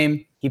of the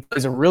game. He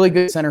plays a really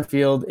good center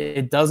field.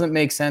 It doesn't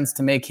make sense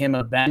to make him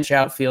a bench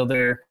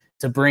outfielder,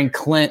 to bring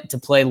Clint to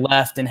play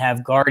left and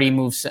have Gardy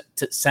move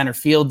to center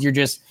field.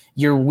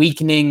 You're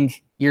weakening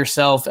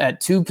yourself at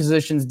 2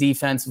 positions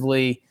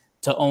defensively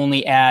to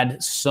only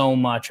add so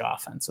much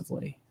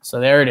offensively.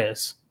 So there it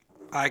is.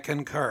 I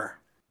concur.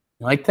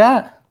 Like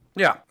that?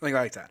 Yeah, I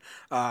like that.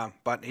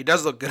 But he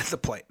does look good at the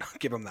plate. I'll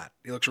give him that.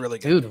 He looks really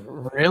good. Dude,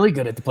 really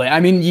good at the plate. I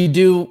mean,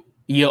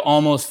 you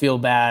almost feel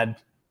bad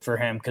for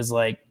him because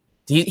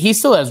he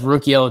still has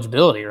rookie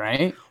eligibility,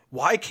 right?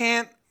 Why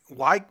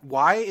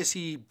is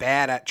he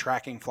bad at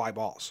tracking fly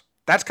balls?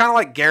 That's kind of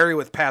like Gary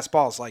with pass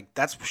balls. Like,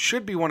 that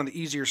should be one of the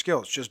easier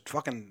skills. Just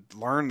fucking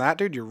learn that,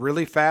 dude. You're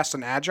really fast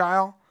and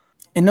agile.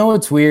 And no,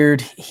 it's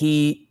weird.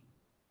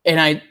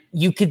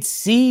 you could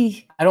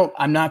see,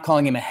 I'm not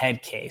calling him a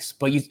head case,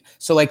 but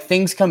so like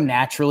things come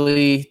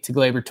naturally to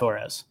Gleyber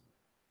Torres.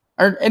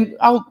 And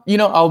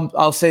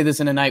I'll say this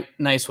in a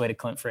nice way to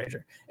Clint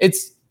Frazier.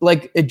 It's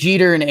like a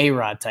Jeter and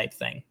A-Rod type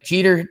thing.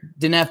 Jeter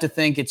didn't have to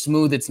think. It's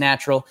smooth. It's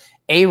natural.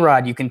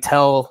 A-Rod, you can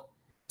tell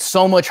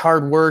so much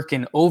hard work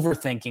and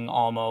overthinking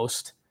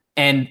almost.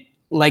 And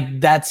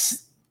like,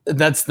 that's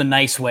the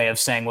nice way of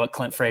saying what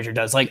Clint Frazier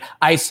does. Like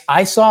I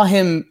saw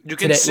him. You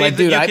can see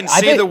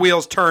the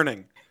wheels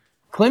turning.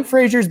 Clint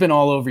Frazier's been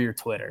all over your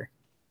Twitter.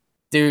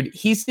 Dude,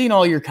 he's seen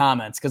all your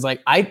comments because,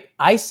 like,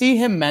 I see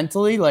him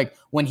mentally, like,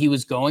 when he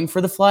was going for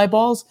the fly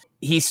balls,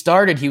 he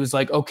was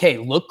like, okay,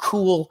 look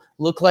cool,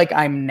 look like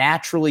I'm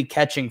naturally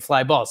catching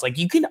fly balls. Like,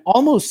 you can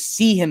almost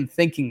see him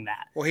thinking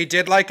that. Well, he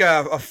did, like,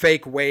 a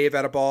fake wave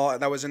at a ball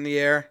that was in the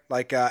air,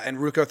 like, and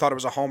Ruocco thought it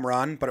was a home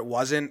run, but it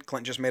wasn't.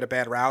 Clint just made a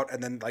bad route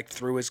and then, like,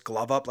 threw his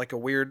glove up like a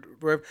weird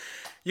wave.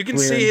 You can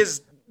see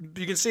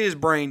his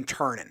brain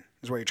turning.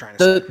 Is what you're trying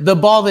to say. The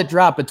ball that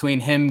dropped between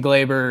him,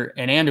 Gleyber,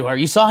 and Andujar,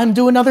 you saw him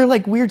do another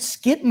like weird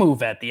skip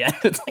move at the end.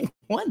 It's like,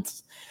 what?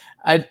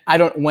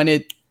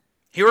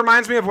 He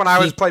reminds me of when I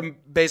was playing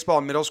baseball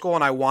in middle school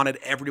and I wanted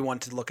everyone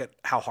to look at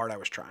how hard I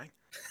was trying.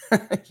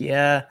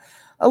 Yeah,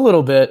 a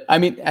little bit. I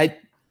mean,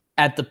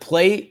 at the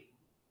plate,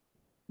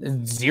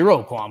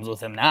 zero qualms with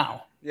him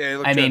now.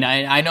 Yeah, I mean,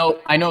 I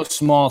know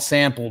small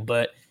sample,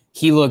 but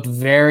he looked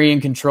very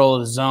in control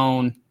of the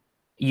zone.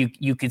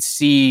 You could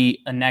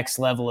see a next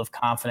level of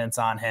confidence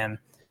on him.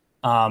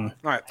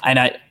 Right. And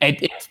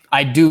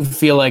I do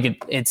feel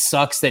like it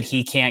sucks that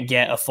he can't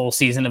get a full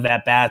season of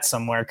at-bats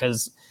somewhere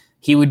because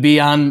he would be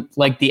on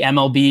like the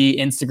MLB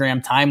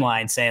Instagram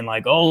timeline saying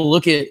like, oh,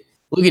 look at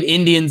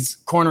Indians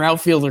corner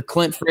outfielder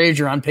Clint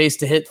Frazier on pace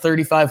to hit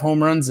 35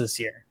 home runs this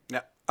year.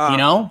 Yeah.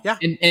 Yeah.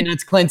 And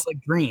it's Clint's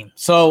like dream.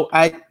 So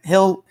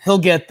he'll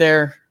get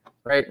there.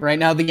 Right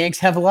now the Yanks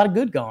have a lot of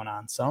good going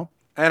on. So.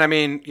 And I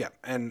mean, yeah,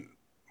 and.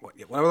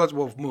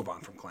 We'll move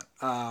on from Clint.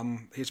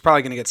 He's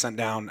probably going to get sent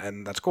down,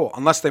 and that's cool.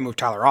 Unless they move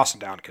Tyler Austin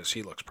down because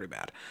he looks pretty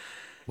bad.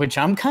 Which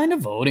I'm kind of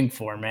voting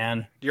for,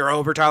 man. You're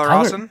over Tyler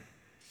Austin?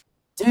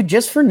 Dude,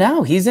 just for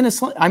now. He's in a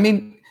I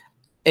mean,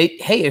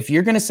 hey, if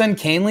you're going to send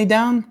Canely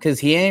down because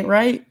he ain't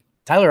right,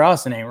 Tyler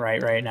Austin ain't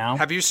right now.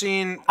 Have you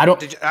seen...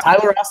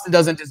 Tyler Austin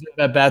doesn't deserve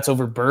at-bats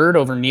over Bird,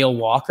 over Neil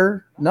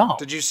Walker. No.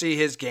 Did you see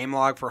his game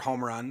log for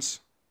home runs?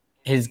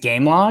 His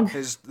game log?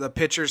 The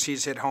pitchers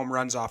he's hit home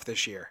runs off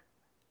this year.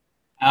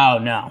 Oh,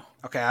 no.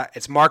 Okay,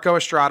 it's Marco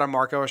Estrada,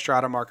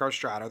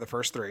 the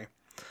first three.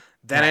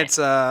 Then It's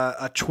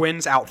a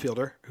Twins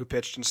outfielder who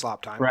pitched in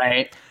slop time.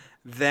 Right.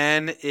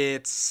 Then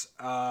it's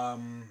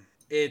Lance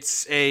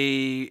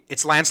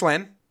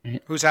Lynn,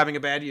 who's having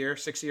a bad year,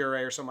 6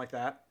 ERA or something like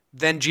that.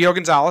 Then Gio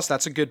Gonzalez,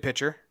 that's a good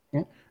pitcher.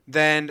 Yeah.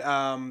 Then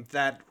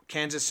that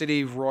Kansas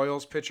City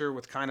Royals pitcher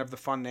with kind of the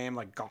fun name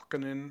like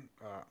Gokinen.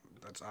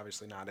 That's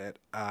obviously not it.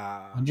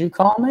 What'd you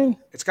call me?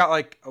 It's got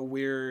like a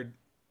weird...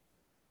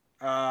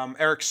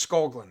 Eric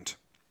Skoglund.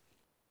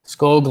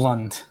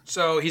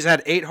 So he's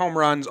had 8 home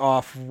runs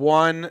off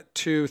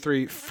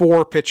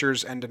 4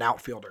 pitchers and an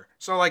outfielder.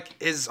 So like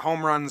his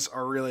home runs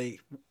are really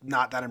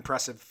not that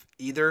impressive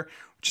either,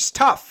 which is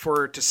tough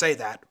to say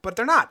that, but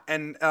they're not.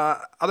 And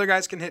other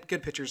guys can hit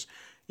good pitchers.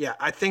 Yeah,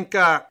 I think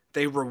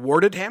they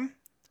rewarded him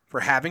for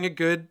having a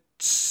good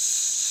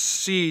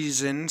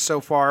season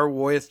so far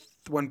with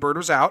when Bird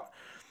was out.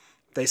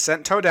 They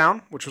sent Toe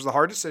down, which was a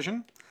hard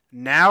decision.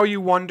 Now you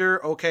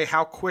wonder, okay,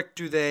 how quick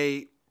do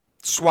they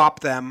swap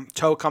them?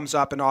 Toe comes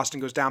up and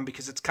Austin goes down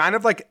because it's kind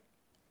of like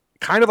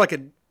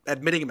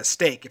admitting a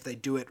mistake if they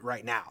do it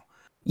right now.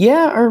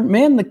 Yeah, or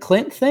man, the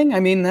Clint thing. I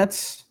mean,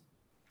 that's.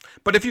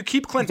 But if you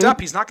keep Clint up,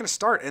 he's not going to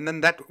start, and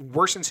then that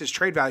worsens his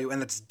trade value,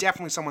 and that's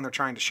definitely someone they're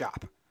trying to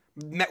shop.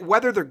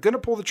 Whether they're going to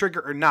pull the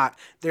trigger or not,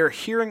 they're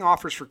hearing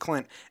offers for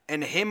Clint,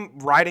 and him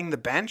riding the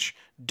bench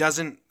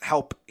doesn't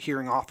help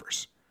hearing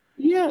offers.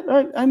 Yeah,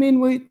 I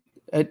mean,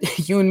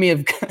 you and me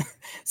have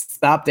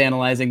stopped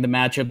analyzing the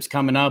matchups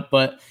coming up,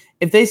 but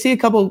if they see a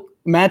couple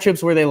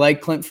matchups where they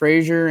like Clint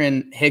Frazier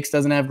and Hicks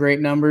doesn't have great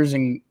numbers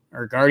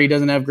or Gardy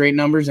doesn't have great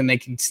numbers and they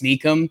can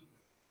sneak them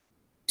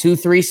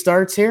 2-3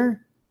 starts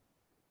here,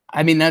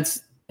 I mean,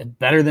 that's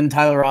better than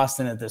Tyler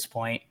Austin at this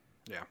point.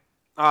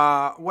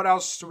 Yeah. What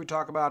else do we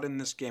talk about in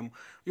this game?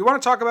 You want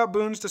to talk about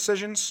Boone's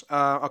decisions?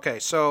 Okay,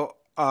 so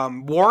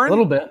Warren. A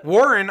little bit.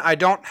 Warren, I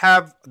don't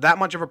have that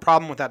much of a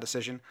problem with that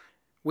decision.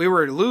 We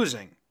were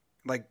losing.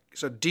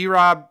 So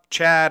D-Rob,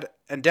 Chad,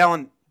 and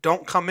Dellin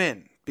don't come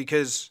in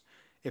because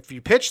if you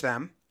pitch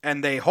them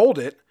and they hold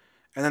it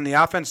and then the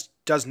offense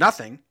does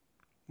nothing,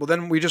 well,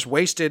 then we just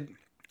wasted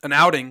an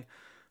outing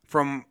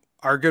from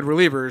our good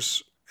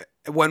relievers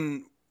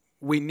when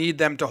we need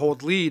them to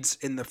hold leads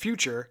in the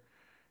future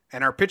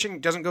and our pitching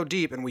doesn't go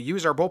deep and we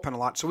use our bullpen a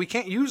lot. So we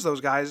can't use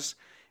those guys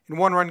in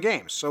one-run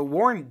games. So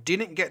Warren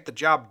didn't get the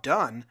job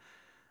done,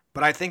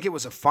 but I think it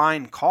was a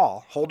fine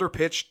call. Holder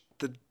pitched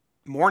the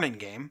morning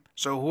game.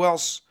 So who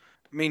else?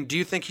 I mean, do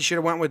you think he should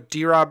have went with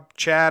D-Rob,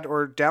 Chad,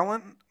 or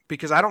Dellin?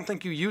 Because I don't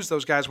think you use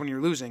those guys when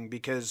you're losing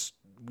because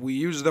we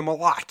use them a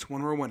lot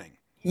when we're winning.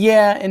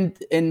 Yeah,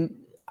 and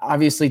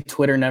obviously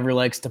Twitter never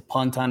likes to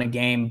punt on a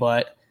game,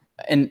 but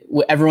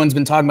everyone's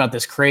been talking about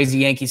this crazy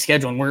Yankee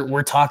schedule, and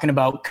we're talking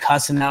about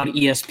cussing out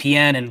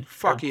ESPN and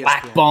Fuck ESPN.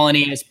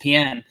 blackballing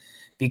ESPN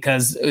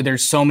because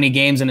there's so many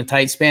games in a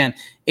tight span.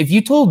 If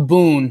you told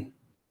Boone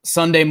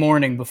Sunday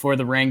morning before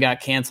the rain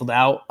got canceled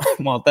out,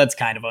 well, that's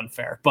kind of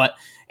unfair. But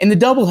in the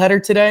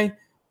doubleheader today,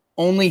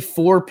 only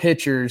 4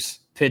 pitchers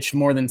pitched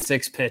more than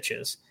 6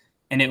 pitches,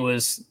 and it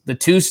was the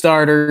 2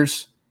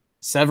 starters,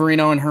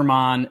 Severino and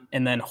Herman,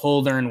 and then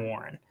Holder and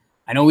Warren.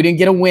 I know we didn't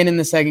get a win in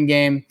the second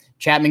game.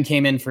 Chapman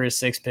came in for his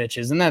 6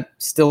 pitches, and that's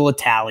still a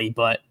tally.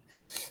 But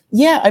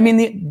yeah, I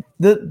mean,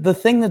 the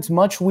thing that's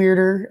much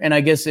weirder, and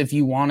I guess if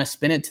you want to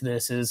spin it to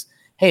this, is,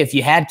 hey, if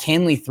you had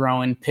Kenley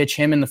throwing, pitch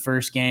him in the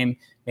first game,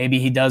 maybe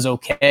he does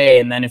okay.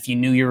 And then if you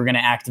knew you were going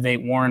to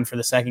activate Warren for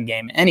the second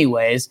game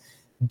anyways,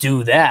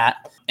 do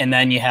that. And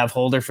then you have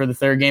Holder for the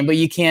third game. But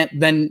you can't,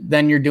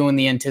 then you're doing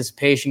the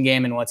anticipation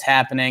game and what's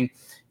happening.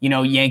 You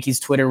know, Yankees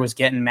Twitter was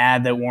getting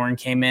mad that Warren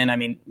came in. I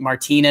mean,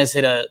 Martinez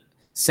hit a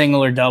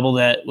single or double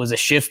that was a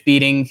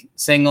shift-beating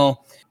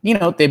single. You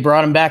know, they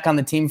brought him back on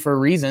the team for a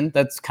reason.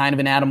 That's kind of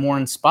an Adam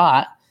Warren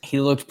spot. He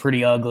looked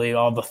pretty ugly,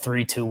 all the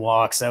 3-2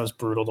 walks. That was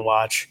brutal to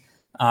watch.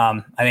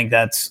 I think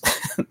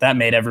that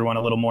made everyone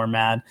a little more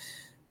mad.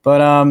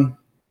 But,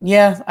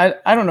 yeah,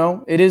 I don't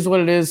know. It is what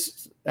it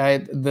is.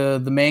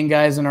 The main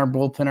guys in our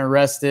bullpen are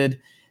rested.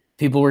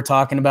 People were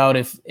talking about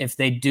if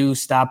they do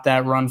stop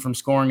that run from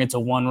scoring, it's a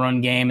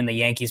 1-run game and the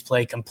Yankees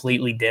play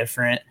completely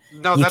different.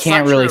 No, you that's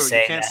can't not really true.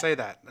 say You can't that. say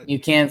that.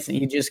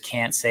 You just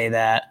can't say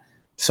that.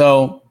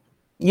 So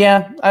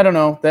yeah, I don't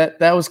know.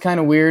 That was kind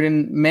of weird.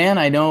 And man,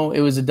 I know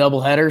it was a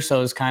doubleheader, so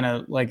it was kind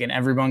of like an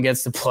everyone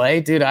gets to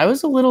play. Dude, I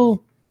was a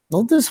little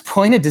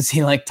disappointed to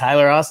see like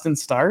Tyler Austin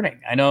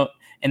starting. I know,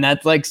 and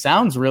that like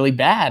sounds really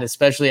bad,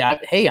 especially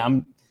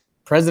I'm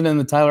president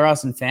of the Tyler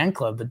Austin fan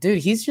club, but dude,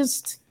 he's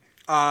just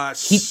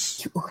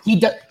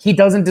he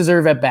doesn't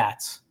deserve at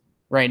bats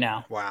right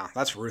now. Wow,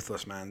 that's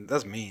ruthless, man.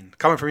 That's mean.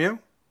 Coming from you?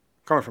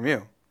 Coming from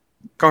you?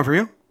 Coming from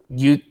you?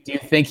 Do you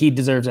think he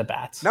deserves at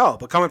bats? No,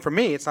 but coming from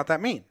me, it's not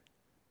that mean.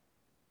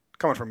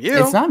 Coming from you,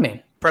 It's not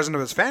mean. president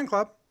of his fan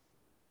club.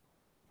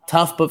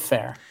 Tough but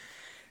fair.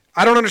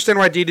 I don't understand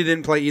why Didi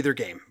didn't play either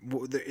game.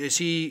 Is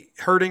he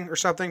hurting or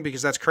something?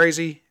 Because that's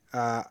crazy.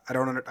 I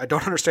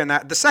don't understand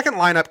that. The second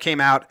lineup came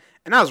out,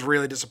 and I was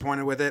really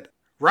disappointed with it.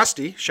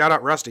 Rusty, shout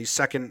out Rusty,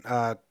 second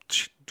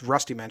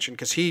Rusty mention,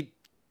 because he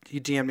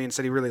DM'd me and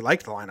said he really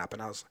liked the lineup,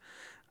 and I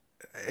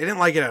didn't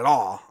like it at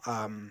all.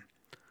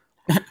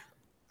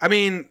 I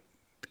mean,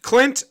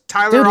 Clint,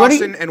 Tyler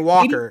Austin, and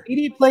Walker.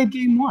 Didi played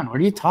game 1. What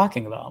are you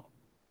talking about?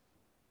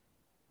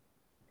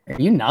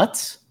 Are you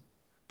nuts?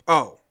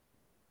 Oh,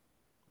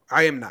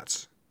 I am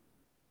nuts.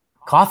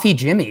 Coffee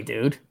Jimmy,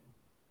 dude.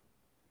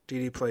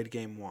 Didi played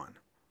game 1.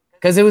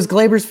 Because it was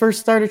Glaber's first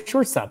start at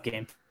shortstop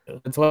game.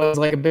 That's why it was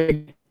like a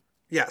big...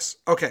 Yes.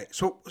 Okay.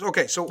 So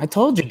I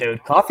told you,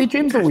 dude. Coffee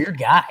Jim's a weird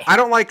guy. I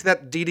don't like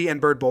that Didi and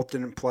Bird both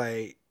didn't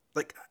play.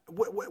 Like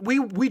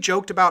we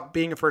joked about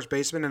being a first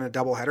baseman in a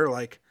doubleheader.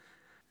 Like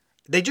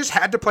they just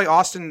had to play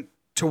Austin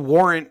to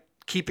warrant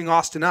keeping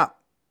Austin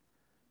up.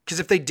 Because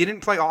if they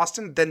didn't play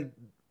Austin, then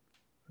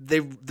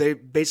they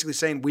basically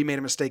saying we made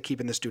a mistake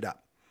keeping this dude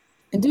up.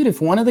 And dude,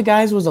 if one of the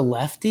guys was a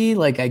lefty,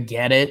 like I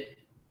get it.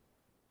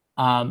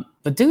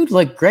 But dude,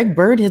 like Greg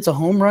Bird hits a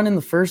home run in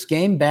the first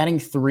game, batting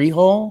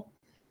 3-hole.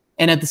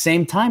 And at the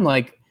same time,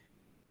 like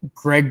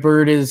Greg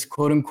Bird is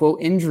quote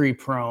unquote injury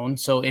prone.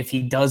 So if he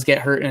does get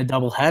hurt in a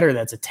doubleheader,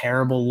 that's a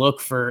terrible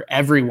look for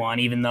everyone,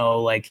 even though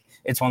like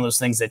it's one of those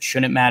things that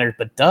shouldn't matter,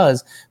 but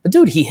does. But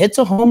dude, he hits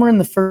a homer in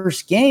the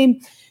first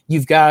game.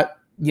 You've got,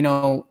 you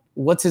know,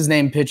 what's his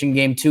name pitching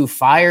game 2?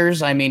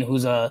 Fires. I mean,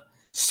 who's a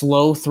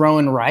slow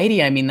throwing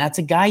righty. I mean, that's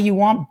a guy you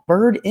want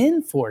Bird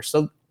in for.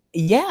 So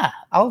yeah,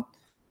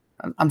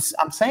 I'm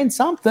saying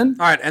something.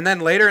 All right, and then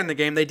later in the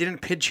game, they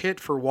didn't pitch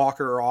hit for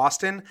Walker or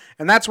Austin,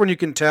 and that's when you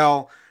can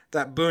tell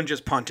that Boone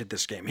just punted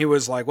this game. He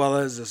was like, well,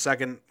 this is the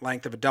second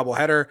length of a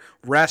doubleheader.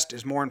 Rest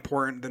is more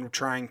important than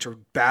trying to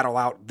battle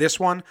out this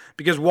one,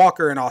 because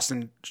Walker and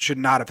Austin should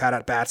not have had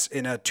at-bats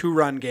in a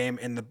 2-run game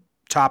in the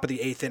top of the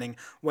 8th inning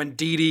when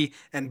Didi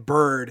and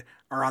Bird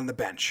are on the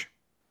bench.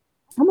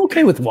 I'm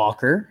okay with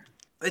Walker.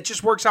 It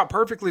just works out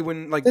perfectly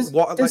when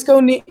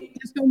Disco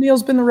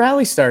Neal's been the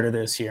rally starter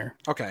this year.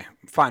 Okay,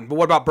 fine. But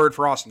what about Bird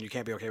for Austin? You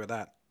can't be okay with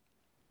that.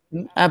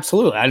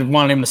 Absolutely. I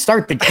want him to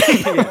start the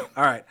game. Yeah.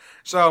 All right.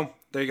 So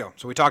there you go.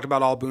 So we talked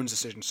about all Boone's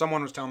decisions.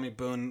 Someone was telling me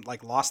Boone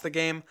lost the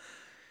game.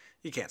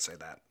 You can't say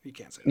that. You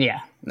can't say that.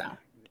 Yeah, no.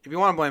 If you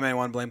want to blame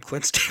anyone, blame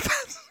Clint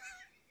Stevens.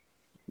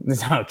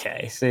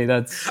 Okay. See,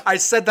 that's I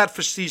said that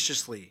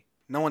facetiously.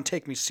 No one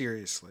take me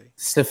seriously.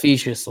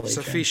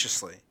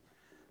 Facetiously.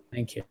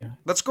 Thank you.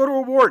 Let's go to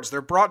awards.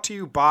 They're brought to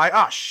you by...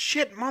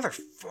 shit,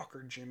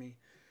 motherfucker, Jimmy.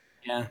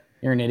 Yeah,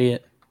 you're an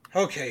idiot.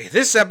 Okay,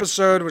 this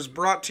episode was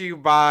brought to you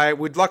by...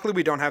 Luckily,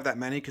 we don't have that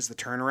many because the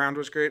turnaround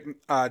was great.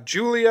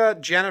 Julia,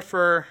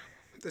 Jennifer...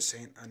 This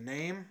ain't a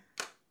name.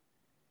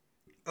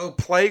 Oh,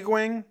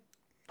 Plaguewing.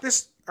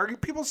 Are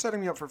people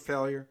setting me up for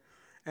failure?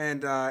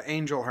 and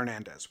Angel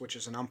Hernandez, which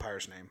is an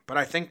umpire's name. But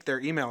I think their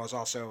email is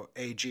also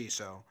AG,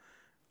 so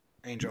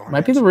Angel Hernandez.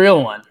 Might be the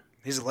real one.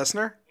 He's a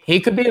listener? He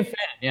could be a fan,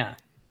 yeah.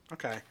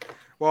 Okay.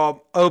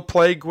 Well,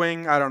 Plague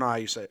Wing, I don't know how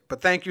you say it.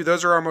 But thank you.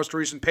 Those are our most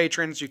recent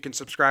patrons. You can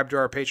subscribe to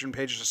our Patreon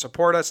pages to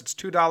support us. It's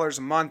 $2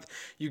 a month.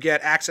 You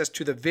get access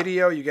to the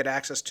video. You get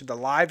access to the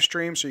live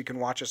stream, so you can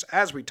watch us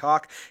as we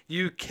talk.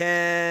 You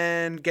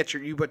can get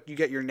you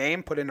get your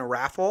name put in a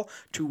raffle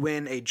to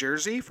win a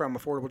jersey from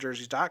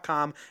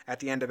affordablejerseys.com at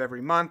the end of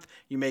every month.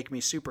 You make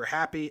me super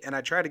happy, and I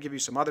try to give you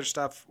some other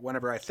stuff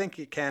whenever I think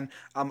you can.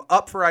 I'm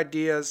up for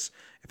ideas.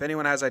 If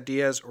anyone has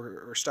ideas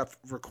or stuff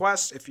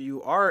requests, if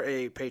you are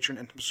a patron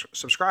and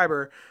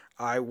subscriber,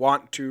 I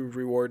want to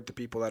reward the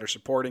people that are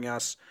supporting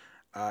us.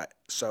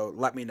 So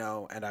let me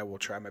know, and I will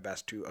try my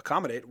best to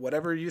accommodate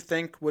whatever you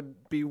think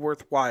would be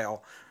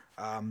worthwhile.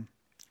 So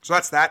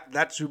that's that.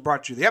 That's who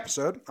brought you the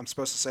episode. I'm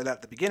supposed to say that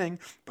at the beginning,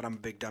 but I'm a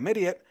big dumb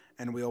idiot,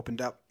 and we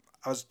opened up.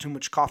 I was too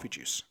much coffee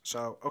juice.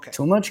 So, okay.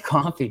 Too much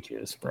coffee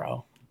juice,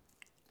 bro.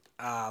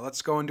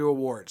 Let's go into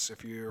awards.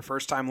 If you're a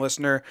first-time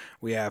listener,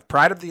 we have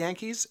Pride of the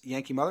Yankees,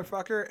 Yankee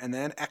Motherfucker, and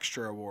then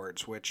Extra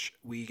Awards, which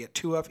we get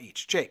 2 of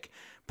each. Jake,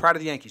 Pride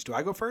of the Yankees. Do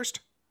I go first?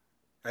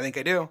 I think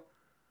I do.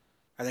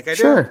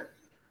 Sure.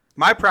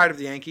 My Pride of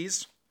the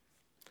Yankees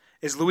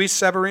is Luis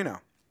Severino.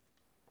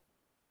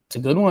 It's a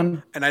good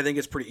one. And I think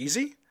it's pretty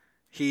easy.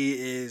 He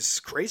is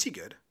crazy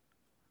good.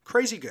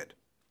 Crazy good.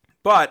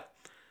 But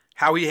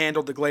how he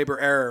handled the Gleyber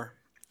error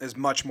is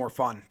much more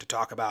fun to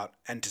talk about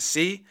and to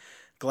see.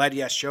 Glad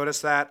yes showed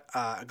us that.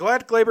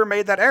 Glad Gleyber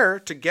made that error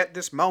to get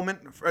this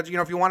moment. If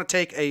you want to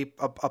take a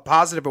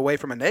positive away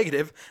from a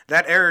negative,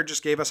 that error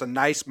just gave us a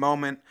nice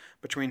moment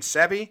between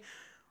Sevy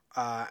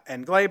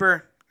and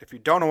Gleyber. If you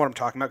don't know what I'm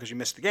talking about because you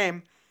missed the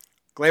game,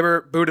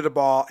 Gleyber booted a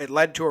ball. It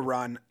led to a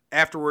run.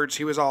 Afterwards,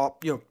 he was all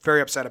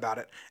very upset about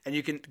it. And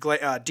you can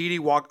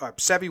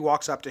Sevy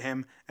walks up to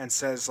him and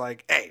says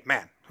like, "Hey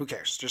man, who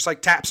cares?" Just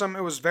like taps him.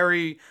 It was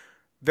very,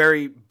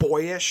 very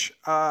boyish,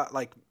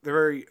 like the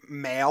very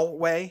male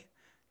way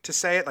to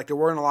say it. Like there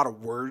weren't a lot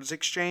of words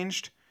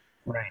exchanged.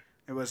 Right.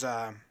 It was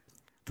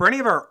for any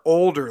of our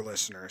older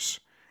listeners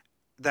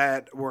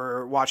that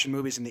were watching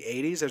movies in the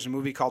 80s, there's a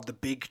movie called The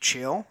Big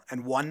Chill,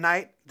 and one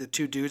night the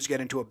 2 dudes get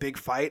into a big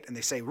fight and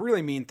they say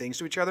really mean things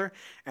to each other,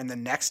 and the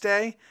next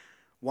day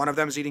one of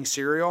them is eating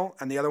cereal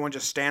and the other one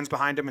just stands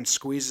behind him and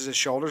squeezes his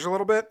shoulders a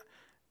little bit,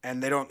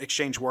 and they don't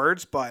exchange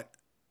words, but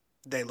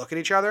they look at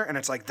each other, and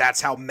it's like,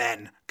 that's how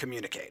men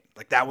communicate.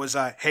 Like that was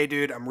hey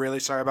dude, I'm really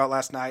sorry about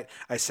last night.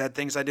 I said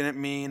things I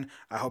didn't mean.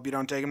 I hope you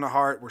don't take them to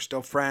heart. We're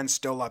still friends,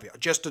 still love you.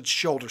 Just a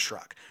shoulder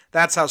shrug.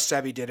 That's how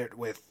Sevy did it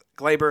with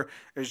Gleyber.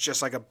 It was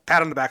just like a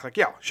pat on the back, like,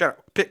 yo, shut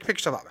up. Pick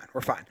yourself up, man.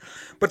 We're fine.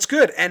 But it's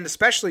good, and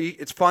especially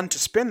it's fun to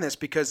spin this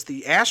because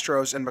the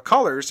Astros and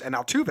McCullers and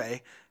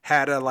Altuve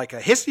had a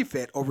hissy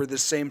fit over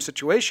this same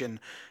situation.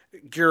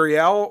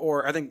 Gurriel,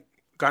 or I think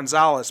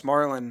Gonzalez,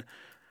 Marwin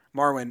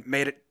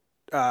made it,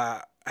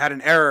 had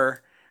an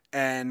error,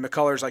 and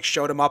McCullers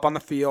showed him up on the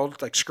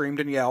field, screamed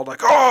and yelled,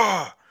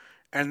 oh!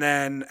 And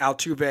then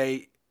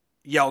Altuve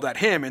yelled at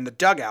him in the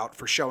dugout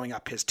for showing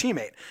up his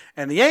teammate.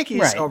 And the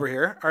Yankees over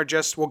here are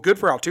just, good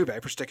for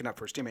Altuve for sticking up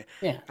for his teammate.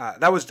 Yeah.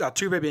 That was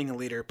Altuve being a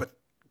leader,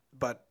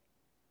 but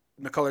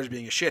McCullers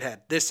being a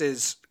shithead. This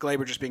is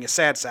Gleyber just being a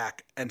sad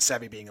sack and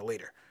Sevy being a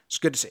leader. It's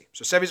good to see.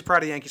 So Sevy's proud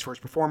of the Yankees for his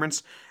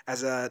performance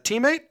as a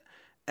teammate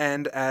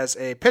and as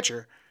a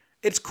pitcher.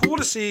 It's cool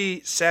to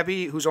see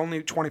Sevy, who's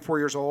only 24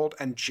 years old,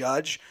 and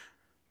Judge.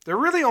 They're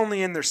really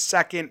only in their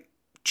second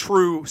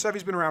true.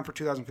 Sevy's been around for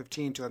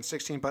 2015,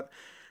 2016, but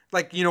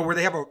where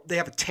they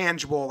have a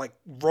tangible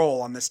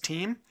role on this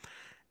team.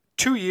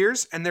 2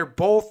 years, and they're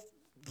both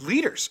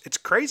leaders. It's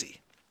crazy.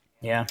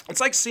 Yeah,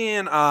 it's like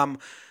seeing a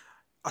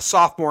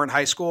sophomore in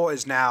high school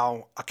is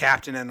now a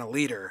captain and a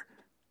leader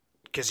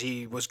because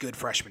he was good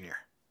freshman year.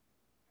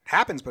 It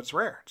happens, but it's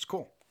rare. It's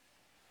cool.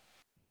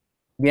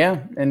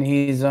 Yeah, and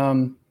he's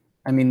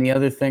the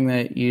other thing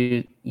that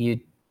you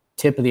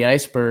tip of the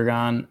iceberg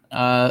on,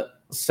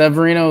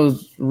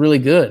 Severino's really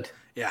good.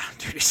 Yeah,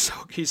 dude, he's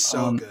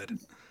so good.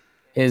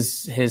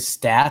 His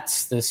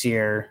stats this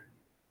year,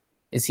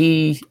 is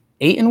he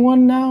 8-1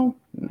 now?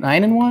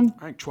 9-1?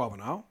 I think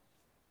 12-0.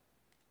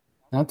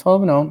 Not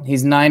 12-0.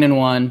 He's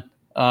 9-1.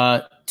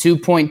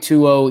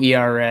 2.20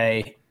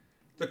 ERA.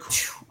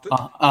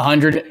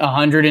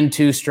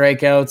 102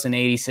 strikeouts in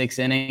 86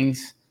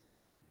 innings.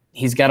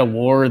 He's got a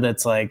WAR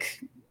that's at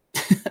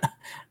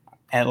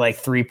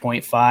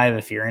 3.5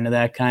 if you're into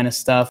that kind of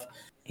stuff.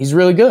 He's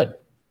really good.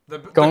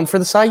 Going for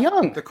the Cy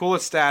Young. The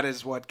coolest stat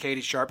is what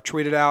Katie Sharp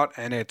tweeted out,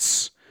 and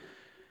it's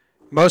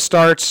most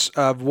starts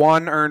of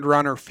 1 earned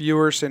run or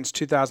fewer since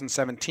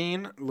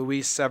 2017.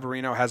 Luis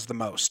Severino has the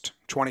most,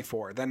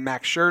 24. Then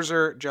Max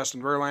Scherzer,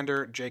 Justin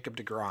Verlander, Jacob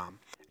deGrom.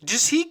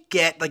 Does he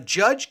get,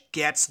 Judge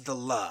gets the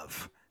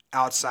love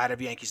outside of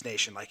Yankees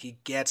Nation. He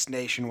gets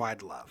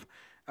nationwide love.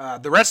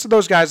 The rest of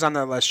those guys on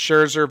the list,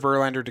 Scherzer,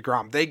 Verlander,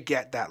 deGrom, they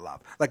get that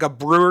love. A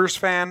Brewers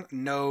fan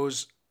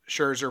knows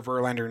Scherzer,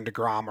 Verlander, and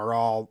deGrom are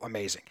all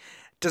amazing.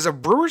 Does a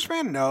Brewers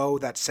fan know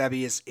that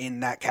Sebi is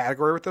in that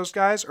category with those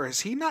guys, or has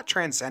he not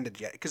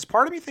transcended yet? Because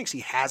part of me thinks he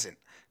hasn't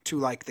to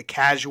like the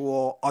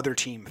casual other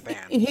team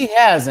fan. He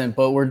hasn't,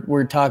 but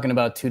we're talking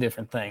about two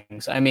different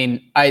things. I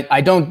mean,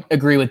 I don't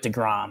agree with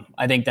DeGrom.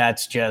 I think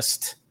that's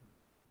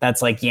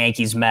like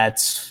Yankees,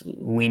 Mets.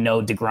 We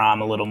know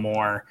DeGrom a little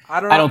more. I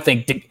don't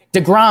think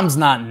DeGrom's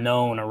not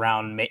known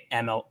around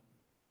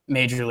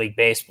Major League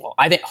Baseball.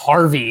 I think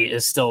Harvey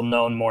is still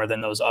known more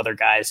than those other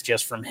guys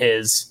just from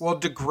his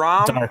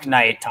Dark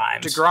Knight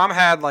times. DeGrom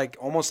had like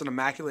almost an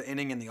immaculate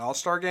inning in the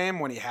All-Star game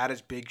when he had his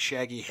big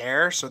shaggy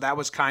hair, so that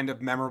was kind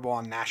of memorable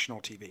on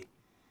national TV.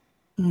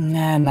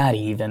 Nah, not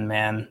even,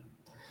 man.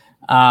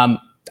 And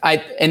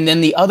then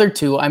the other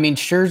two, I mean,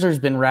 Scherzer's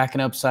been racking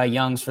up Cy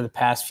Youngs for the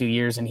past few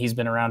years, and he's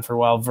been around for a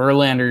while.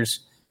 Verlander's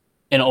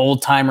an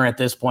old-timer at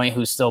this point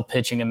who's still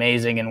pitching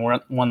amazing and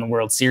won the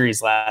World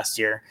Series last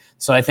year.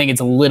 So I think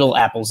it's a little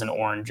apples and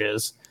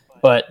oranges.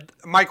 But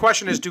my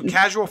question is, do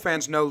casual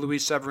fans know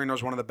Luis Severino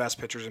is one of the best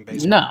pitchers in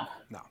baseball?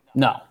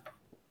 No.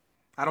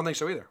 I don't think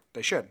so either.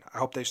 They should. I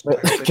hope they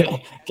do.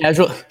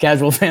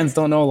 Casual fans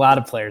don't know a lot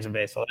of players in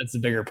baseball. That's the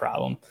bigger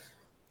problem.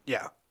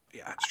 Yeah,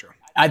 that's true.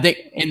 I think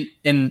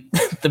in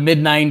the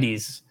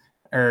mid-'90s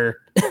or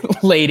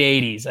late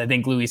 80s, I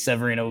think Luis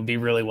Severino would be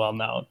really well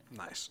known.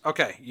 Nice.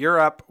 Okay, you're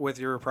up with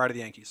your Pride of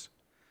the Yankees.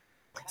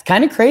 It's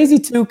kind of crazy,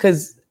 too,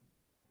 because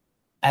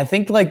I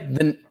think like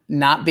the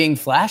not being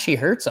flashy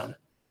hurts him.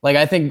 Like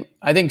I think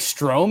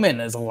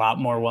Stroman is a lot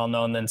more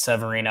well-known than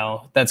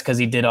Severino. That's because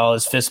he did all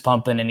his fist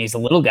pumping and he's a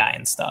little guy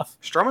and stuff.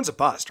 Stroman's a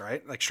bust,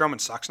 right? Like Stroman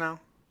sucks now?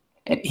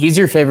 And he's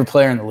your favorite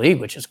player in the league,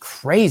 which is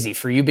crazy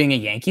for you being a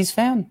Yankees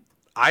fan.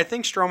 I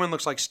think Stroman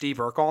looks like Steve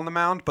Urkel on the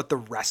mound, but the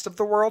rest of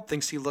the world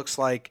thinks he looks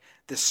like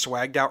this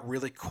swagged out,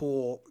 really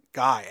cool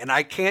guy, and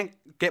I can't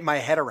get my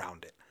head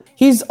around it.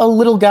 He's a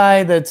little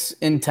guy that's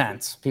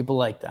intense. People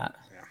like that.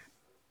 Yeah.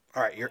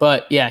 All right.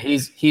 But yeah,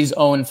 he's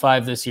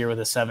 0-5 this year with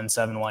a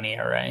 7.71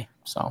 ERA.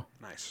 So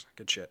nice.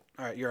 Good shit.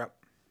 All right, you're up.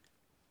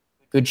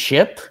 Good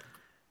ship?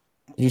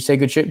 Did you say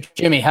good ship?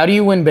 Jimmy, how do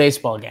you win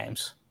baseball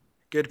games?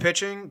 Good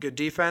pitching, good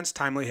defense,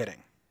 timely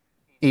hitting.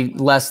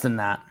 Less than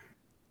that.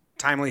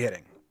 Timely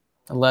hitting.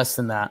 Less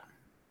than that.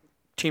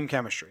 Team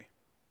chemistry.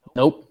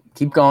 Nope.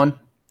 Keep going.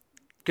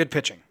 Good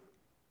pitching.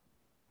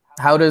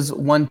 How does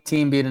one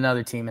team beat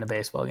another team in a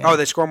baseball game? Oh,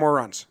 they score more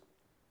runs.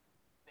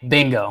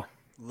 Bingo.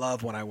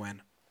 Love when I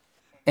win.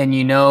 And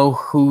you know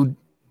who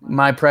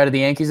my Pride of the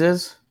Yankees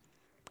is?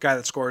 The guy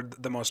that scored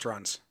the most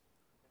runs.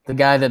 The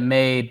guy that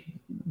made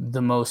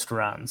the most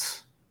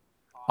runs.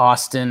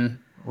 Austin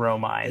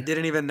Romine. I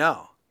didn't even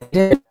know. I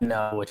didn't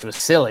know, which was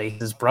silly.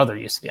 His brother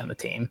used to be on the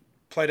team.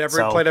 Played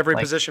every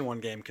position one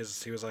game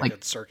because he was like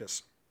a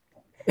circus.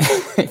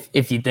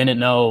 If you didn't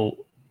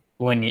know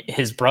when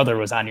his brother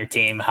was on your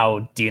team,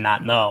 how do you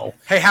not know?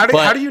 Hey, how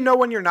do you know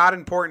when you're not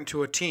important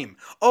to a team?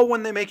 Oh,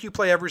 when they make you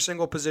play every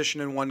single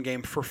position in one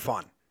game for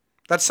fun.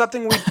 That's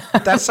something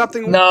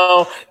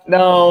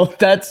No,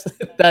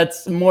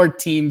 that's more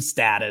team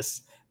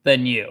status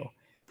than you.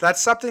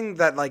 That's something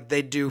that like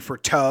they do for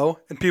Toe,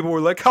 and people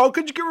were like, "How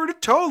could you get rid of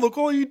Toe? Look,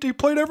 he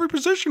played every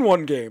position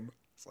one game."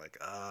 It's like,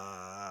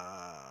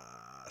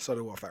 so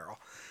did Will Ferrell.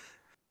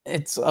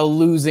 It's a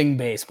losing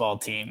baseball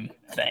team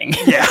thing.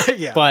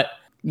 Yeah. But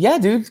yeah,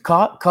 dude,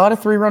 caught a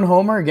 3-run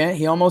homer again.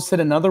 He almost hit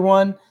another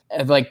one.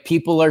 Like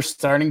people are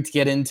starting to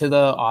get into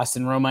the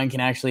Austin Romine can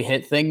actually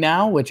hit thing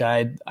now, which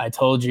I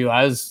told you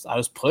I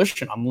was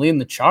pushing. I'm leading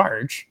the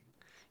charge.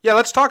 Yeah,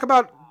 let's talk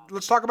about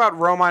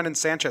Romine and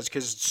Sanchez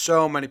because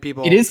so many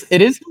people. It is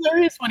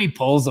hilarious when he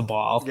pulls the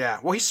ball. Yeah,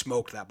 well, he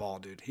smoked that ball,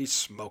 dude. He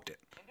smoked it.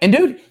 And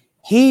dude,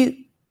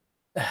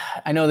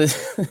 I know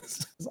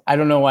this. I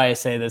don't know why I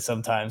say this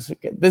sometimes.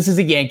 This is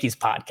a Yankees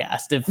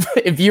podcast.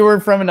 If you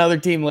were from another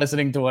team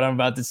listening to what I'm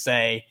about to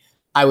say,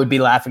 I would be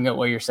laughing at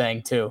what you're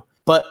saying too.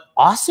 But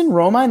Austin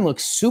Romine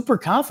looks super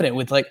confident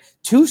with like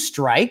 2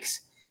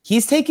 strikes.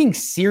 He's taking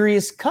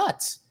serious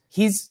cuts.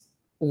 He's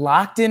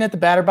locked in at the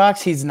batter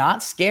box. He's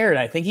not scared.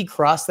 I think he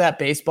crossed that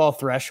baseball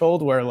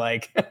threshold where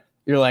like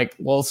you're like,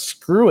 well,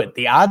 screw it.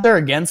 The odds are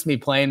against me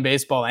playing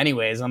baseball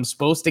anyways. I'm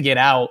supposed to get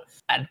out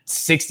at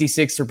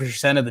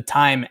 66% of the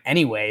time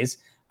anyways.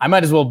 I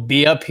might as well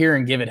be up here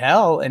and give it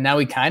hell. And now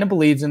he kind of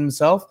believes in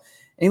himself.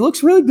 And he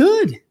looks really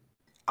good.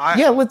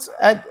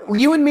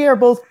 You and me are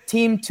both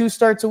team 2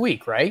 starts a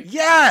week, right?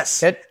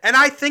 Yes. And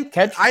I think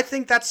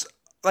that's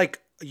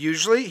like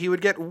usually he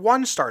would get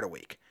 1 start a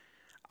week.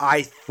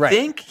 I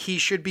think he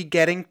should be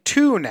getting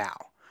 2 now.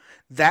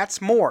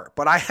 That's more.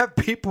 But I have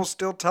people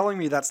still telling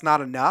me that's not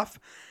enough.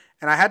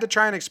 And I had to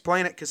try and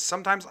explain it because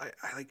sometimes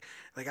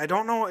I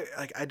don't know.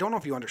 Like, I don't know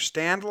if you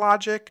understand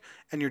logic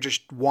and you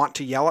just want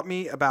to yell at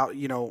me about,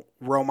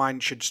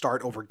 Romine should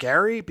start over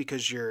Gary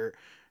because you're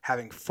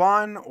having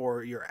fun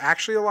or you're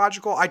actually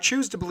illogical. I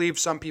choose to believe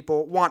some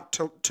people want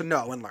to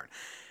know and learn.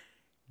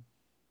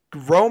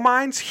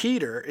 Romine's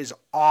heater is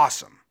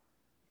awesome.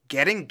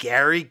 Getting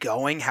Gary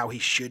going how he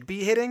should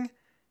be hitting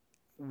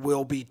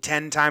will be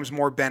 10 times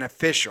more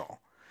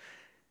beneficial.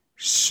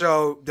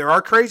 So there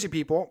are crazy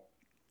people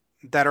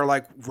that are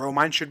like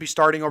Romine should be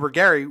starting over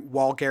Gary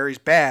while Gary's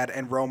bad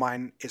and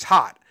Romine is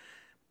hot.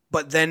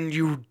 But then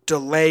you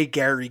delay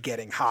Gary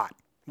getting hot,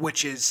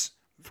 which is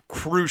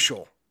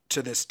crucial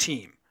to this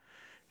team.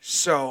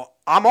 So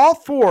I'm all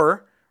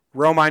for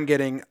Romine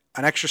getting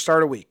an extra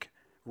start a week,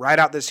 ride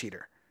out this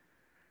heater.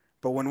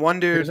 But when one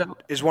dude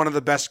is one of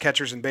the best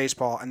catchers in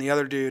baseball and the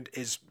other dude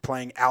is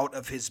playing out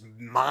of his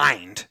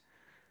mind,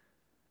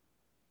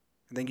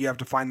 I think you have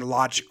to find the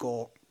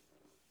logical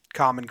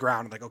common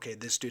ground. Like, okay,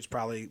 this dude's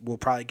will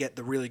probably get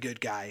the really good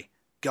guy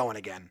going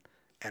again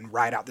and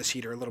ride out this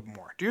heater a little bit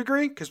more. Do you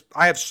agree? Because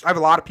I have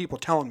a lot of people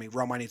telling me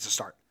Romine needs to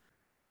start.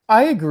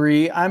 I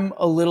agree. I'm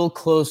a little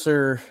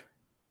closer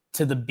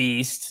to the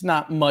beast,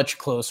 not much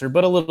closer,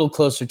 but a little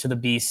closer to the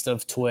beast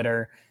of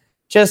Twitter,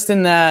 just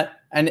in that,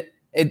 and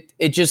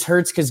it just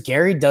hurts because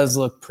Gary does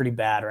look pretty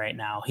bad right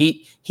now.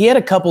 He had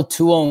a couple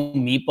 2-0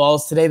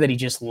 meatballs today that he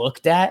just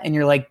looked at, and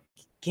you're like,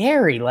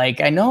 Gary,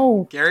 like, I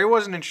know Gary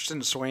wasn't interested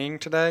in swinging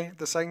today,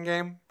 the second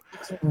game.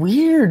 It's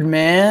weird,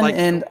 man. Like,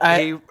 and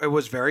he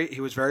was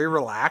very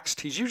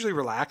relaxed. He's usually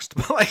relaxed,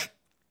 but like,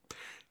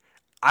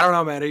 I don't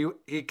know, man.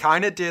 He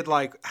kind of did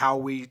like how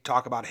we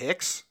talk about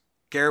Hicks.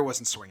 Gary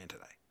wasn't swinging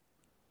today.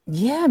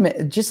 Yeah,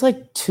 man, just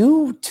like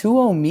 2-0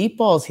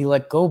 meatballs he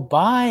let go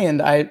by,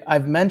 and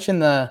I've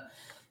mentioned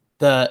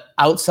the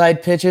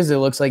outside pitches. It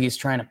looks like he's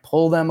trying to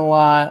pull them a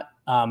lot.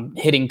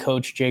 Hitting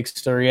coach Jake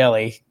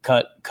Storielli,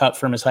 cut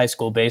from his high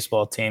school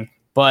baseball team.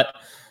 But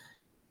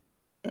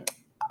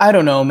I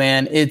don't know,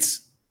 man.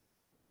 It's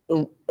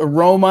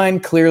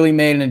Romine clearly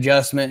made an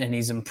adjustment and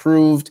he's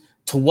improved.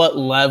 To what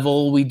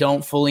level, we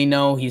don't fully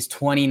know. He's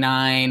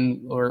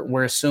 29, or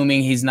we're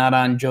assuming he's not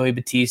on Joey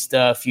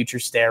Batista, future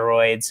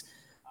steroids.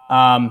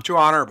 Too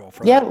honorable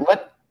for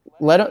that.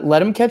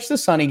 Let him catch the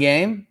Sunny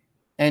game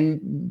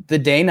and the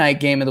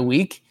day-night game of the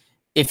week.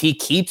 If he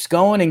keeps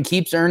going and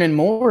keeps earning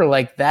more,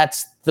 like,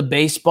 that's the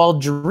baseball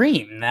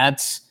dream.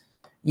 That's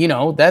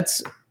what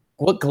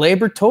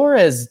Gleyber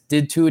Torres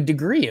did to a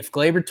degree. If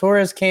Gleyber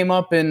Torres came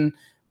up and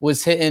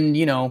was hitting,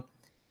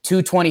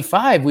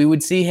 225, we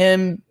would see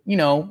him,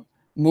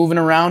 moving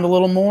around a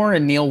little more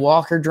and Neil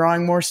Walker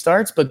drawing more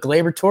starts, but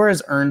Gleyber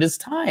Torres earned his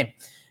time.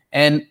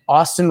 And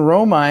Austin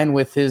Romine,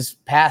 with his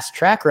past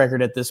track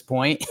record at this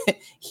point,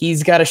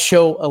 he's got to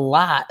show a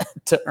lot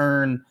to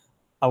earn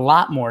a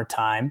lot more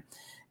time.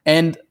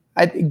 And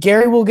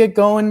Gary will get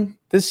going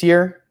this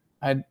year.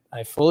 I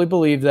fully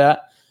believe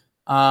that.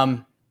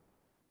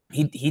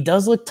 He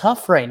does look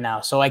tough right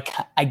now. So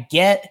I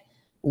get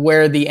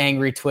where the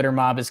angry Twitter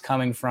mob is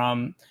coming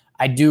from.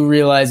 I do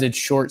realize it's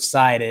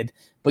short-sighted,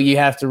 but you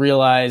have to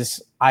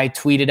realize I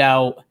tweeted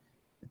out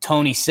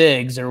Tony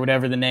Siggs, or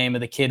whatever the name of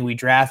the kid we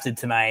drafted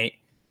tonight,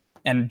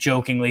 and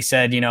jokingly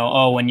said,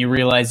 when you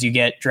realize you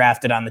get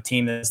drafted on the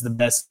team that's the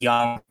best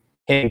young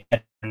hitting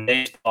catcher in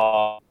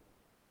baseball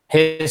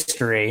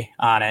history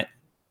on it.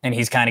 And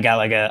he's kind of got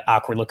like an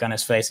awkward look on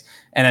his face.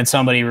 And then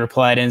somebody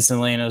replied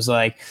instantly and it was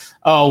like,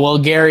 oh, well,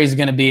 Gary's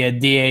going to be a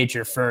DH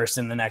or first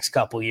in the next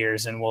couple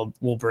years, and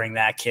we'll bring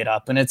that kid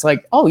up. And it's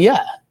like, oh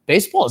yeah,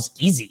 baseball is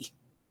easy.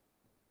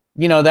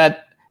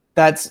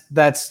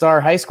 That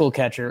star high school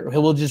catcher,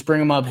 we'll just bring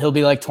him up. He'll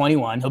be like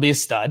 21. He'll be a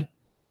stud.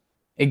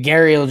 And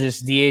Gary will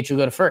just DH, will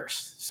go to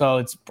first.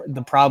 So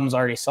the problem's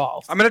already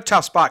solved. I'm in a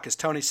tough spot because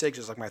Tony Siggs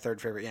is like my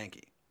third favorite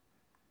Yankee.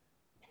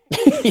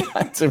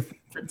 Yeah,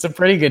 it's a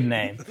pretty good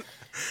name.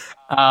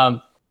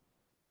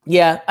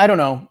 Yeah, I don't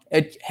know.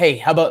 Hey,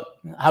 how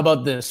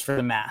about this for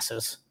the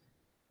masses?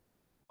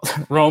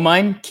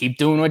 Romine, keep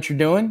doing what you're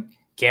doing.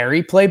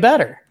 Gary, play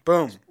better.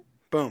 Boom.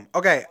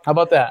 Okay. How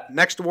about that?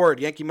 Next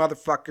award, Yankee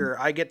motherfucker.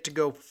 I get to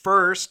go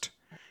first.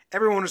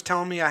 Everyone was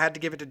telling me I had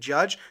to give it to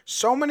Judge.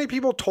 So many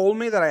people told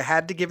me that I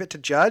had to give it to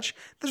Judge.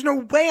 There's no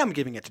way I'm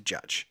giving it to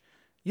Judge.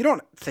 You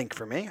don't think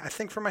for me. I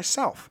think for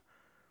myself.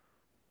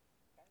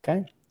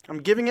 Okay. I'm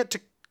giving it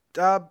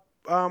to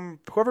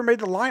whoever made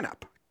the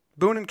lineup,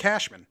 Boone and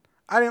Cashman.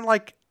 I didn't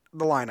like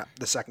the lineup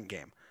the second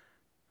game.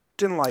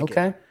 Didn't like it.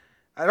 Okay.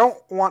 I don't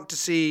want to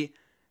see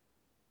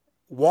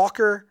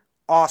Walker,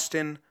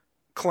 Austin,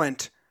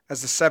 Clint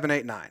as the 7,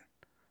 8, 9.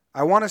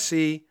 I want to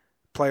see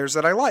players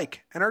that I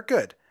like and are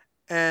good.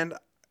 And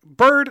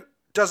Bird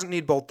doesn't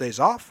need both days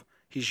off.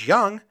 He's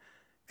young,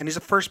 and he's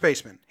a first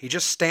baseman. He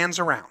just stands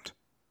around.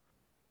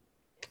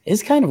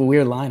 It's kind of a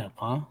weird lineup,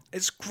 huh?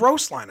 It's a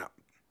gross lineup.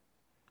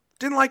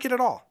 Didn't like it at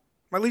all.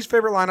 My least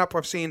favorite lineup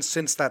I've seen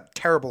since that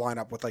terrible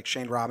lineup with like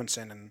Shane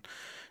Robinson and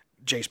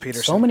Jace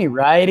Peterson. So many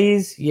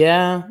righties,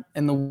 yeah,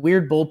 and the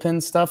weird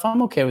bullpen stuff.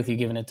 I'm okay with you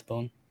giving it to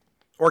Boone.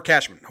 Or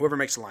Cashman, whoever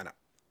makes the lineup.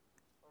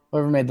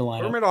 Whoever made the lineup.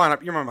 Whoever made the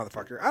lineup, you're my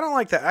motherfucker. I don't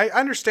like that. I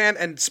understand,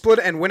 and split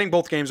and winning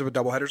both games of a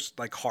doubleheader's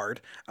like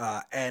hard.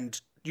 And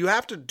you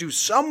have to do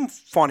some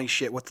funny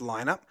shit with the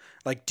lineup,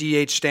 like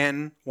DH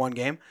Stanton one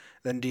game,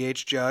 then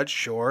DH Judge,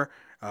 sure.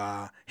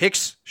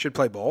 Hicks should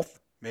play both.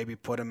 Maybe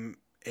put him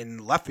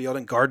in left field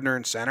and Gardner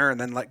in center, and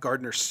then let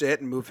Gardner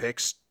sit and move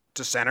Hicks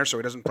to center so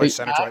he doesn't play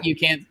center. You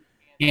can't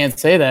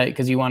say that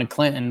because you wanted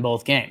Clinton in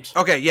both games.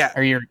 Okay, yeah.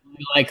 Or you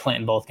like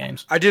Clinton both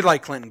games. I did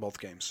like Clinton both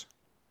games.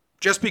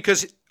 Just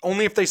because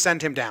only if they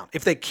send him down.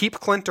 If they keep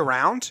Clint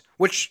around,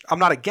 which I'm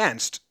not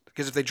against,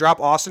 because if they drop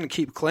Austin and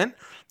keep Clint,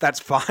 that's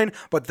fine.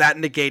 But that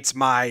negates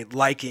my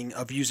liking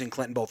of using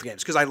Clint in both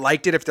games, because I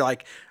liked it if they're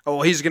like, oh,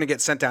 well, he's going to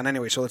get sent down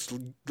anyway, so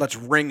let's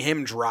wring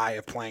him dry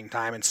of playing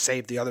time and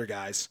save the other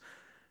guys.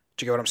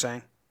 Do you get what I'm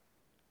saying?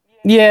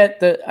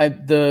 Yeah,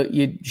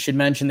 you should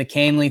mention the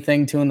Canely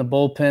thing too in the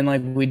bullpen,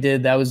 like we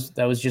did. That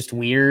was just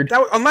weird.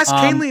 Unless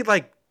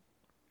Canely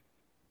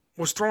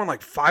was throwing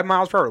like 5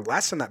 miles per hour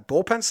less in that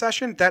bullpen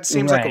session, that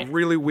seems like a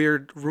really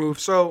weird move.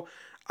 So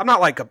I'm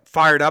not like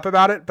fired up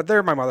about it, but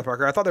they're my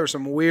motherfucker. I thought there were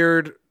some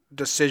weird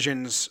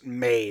decisions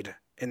made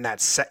in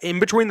that in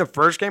between the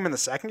first game and the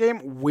second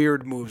game.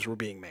 Weird moves were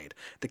being made.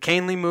 The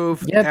Canely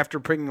move after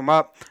picking him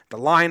up, the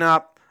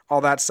lineup, all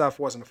that stuff,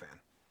 wasn't a fan.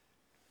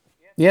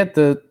 Yeah,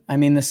 the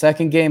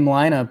second game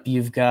lineup,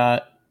 you've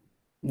got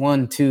 5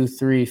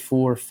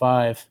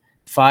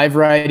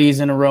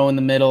 righties in a row in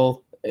the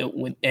middle,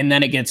 and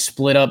then it gets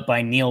split up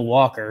by Neil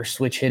Walker,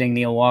 switch hitting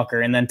Neil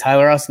Walker, and then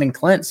Tyler Austin and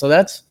Clint. So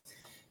that's,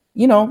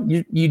 you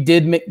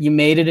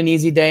made it an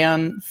easy day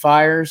on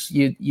Fires.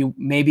 You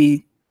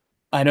maybe,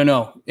 I don't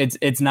know.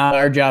 It's not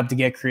our job to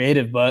get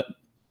creative, but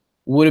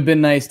would have been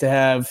nice to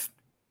have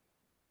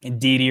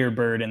Didi or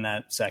Bird in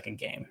that second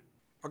game.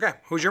 Okay,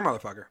 who's your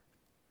motherfucker?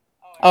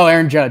 Oh,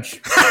 Aaron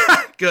Judge.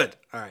 Good.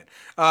 All right.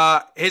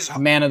 His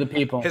man of the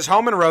people. His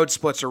home and road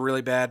splits are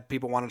really bad.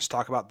 People wanted to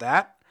talk about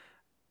that.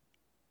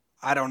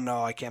 I don't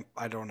know. I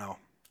don't know.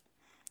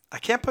 I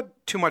can't put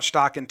too much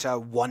stock into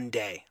one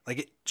day.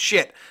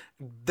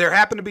 There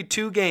happened to be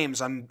 2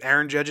 games on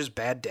Aaron Judge's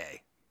bad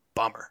day.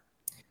 Bummer.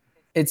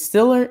 It's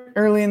still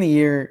early in the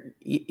year.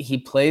 He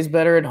plays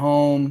better at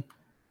home.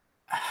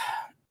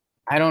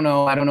 I don't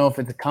know. I don't know if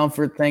it's a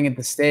comfort thing at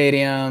the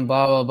stadium,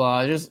 blah, blah,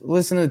 blah. Just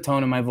listen to the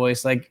tone of my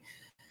voice. Like,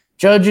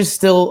 Judge is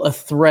still a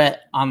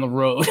threat on the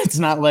road. It's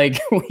not like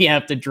we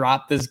have to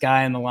drop this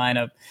guy in the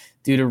lineup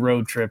due to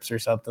road trips or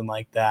something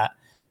like that.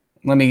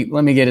 Let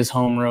me get his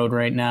home road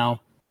right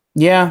now.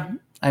 Yeah,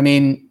 I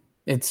mean,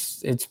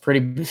 it's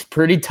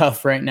pretty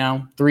tough right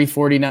now.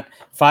 349,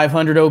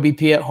 500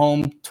 OBP at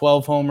home,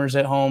 12 homers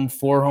at home,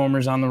 4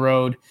 homers on the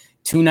road,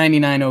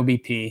 299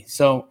 OBP.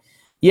 So,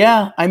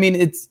 yeah, I mean,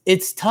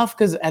 it's tough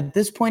because at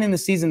this point in the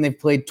season, they've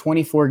played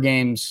 24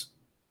 games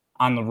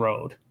on the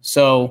road.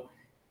 So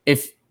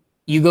if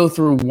you go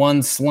through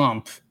one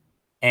slump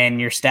and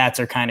your stats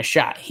are kind of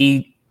shot,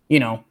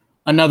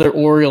 another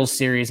Orioles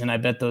series, and I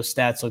bet those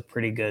stats look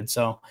pretty good.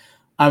 So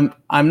I'm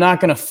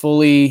not going to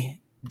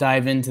fully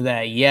dive into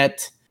that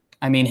yet.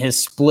 I mean,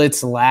 his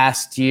splits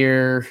last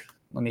year,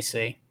 let me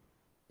see.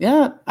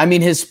 Yeah, I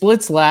mean, his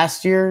splits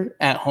last year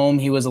at home,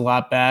 he was a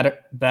lot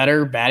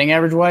better batting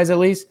average-wise at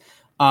least.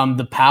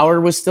 The power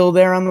was still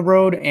there on the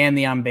road and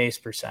the on-base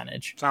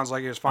percentage. Sounds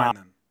like he was fine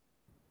then.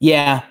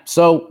 Yeah,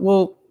 so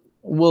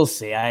we'll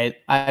see. I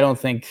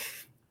think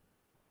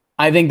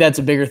that's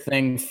a bigger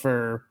thing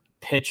for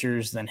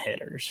pitchers than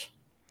hitters.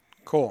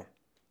 Cool.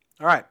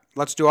 All right,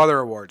 let's do other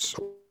awards.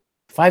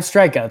 5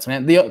 strikeouts,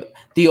 man.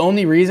 The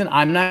only reason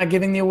I'm not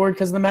giving the award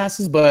because of the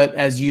masses, but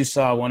as you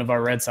saw, one of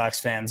our Red Sox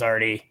fan friends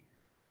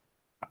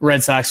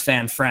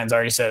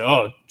already said,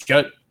 "Oh,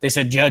 they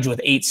said Judge with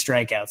 8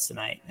 strikeouts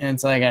tonight," and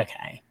it's like,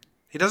 okay.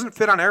 He doesn't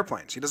fit on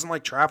airplanes. He doesn't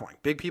like traveling.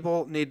 Big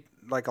people need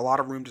like a lot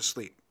of room to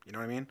sleep. You know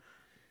what I mean?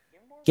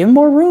 Give him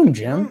more room,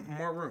 Jim.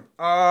 More room.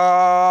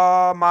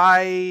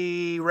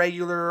 My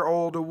regular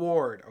old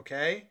award,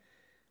 okay?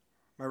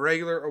 My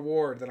regular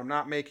award that I'm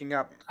not making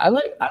up. I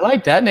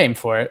like that name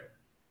for it.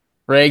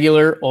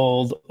 Regular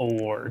old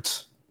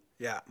awards.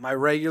 Yeah, my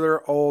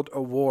regular old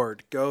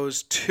award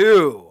goes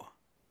to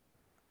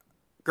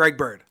Greg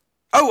Bird.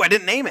 Oh, I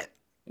didn't name it.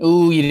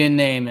 Ooh, you didn't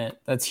name it.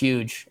 That's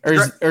huge. Or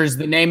is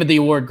the name of the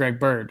award Greg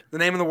Bird? The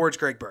name of the award's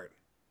Greg Bird.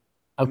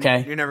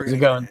 Okay. You're never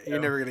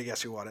gonna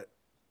guess who won it.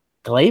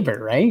 Glaber,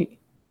 right?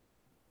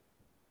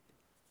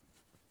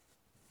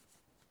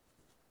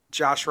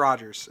 Josh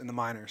Rogers in the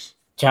minors.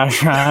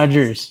 Josh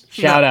Rogers.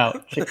 Shout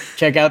out.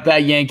 Check out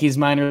that Yankees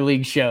minor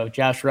league show.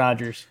 Josh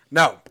Rogers.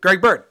 No, Greg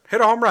Bird.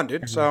 Hit a home run,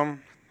 dude. So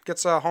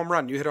gets a home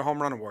run. You hit a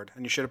home run award,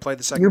 and you should have played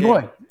the second game.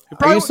 Your boy.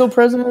 Are you still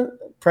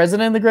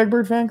president of the Greg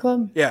Bird fan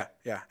club? Yeah,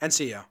 and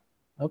CEO.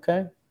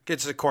 Okay.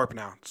 It's a corp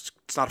now.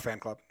 It's not a fan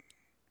club.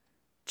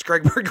 It's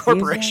Greg Bird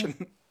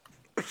Corporation.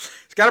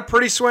 It's got a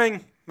pretty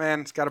swing,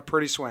 man. It's got a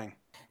pretty swing.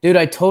 Dude,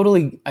 I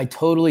totally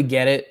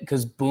get it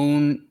because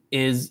Boone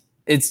is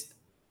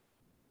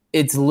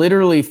it's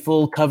literally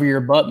full cover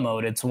your butt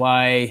mode. It's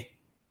why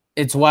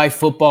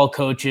football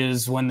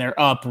coaches, when they're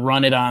up,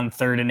 run it on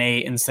 3rd and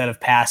 8 instead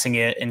of passing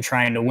it and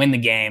trying to win the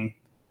game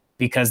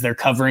because they're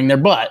covering their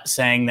butt,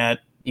 saying that,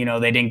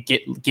 they didn't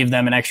give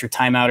them an extra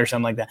timeout or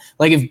something like that.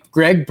 Like if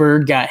Greg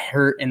Bird got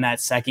hurt in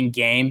that second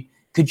game,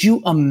 could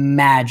you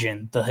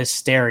imagine the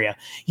hysteria?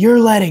 You're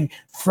letting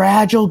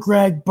fragile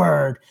Greg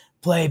Bird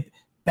play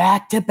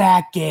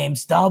back-to-back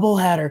games,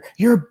 doubleheader.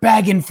 You're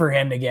begging for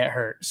him to get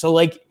hurt. So,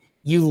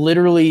 you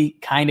literally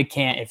kind of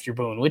can't if you're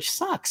Boone, which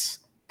sucks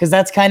because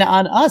that's kind of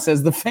on us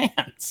as the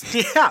fans.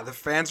 Yeah, the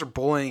fans are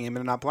bullying him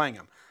and not playing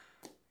him.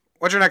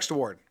 What's your next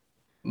award?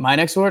 My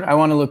next word, I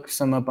want to look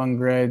some up on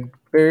Greg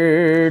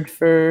Bird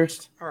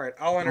first. All right,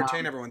 I'll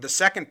entertain everyone. The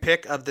second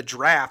pick of the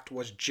draft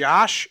was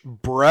Josh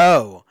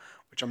Bro,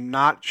 which I'm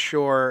not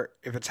sure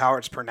if it's how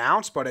it's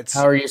pronounced, but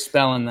How are you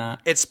spelling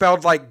that? it's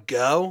spelled like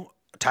Go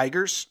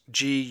Tigers,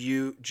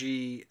 Ooh,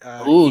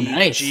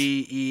 nice.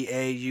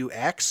 Geaux.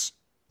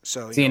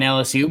 So Is he an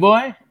LSU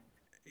boy?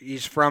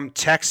 he's from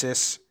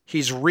Texas.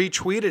 He's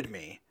retweeted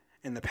me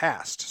in the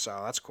past, so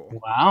that's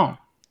cool. Wow.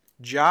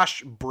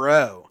 Josh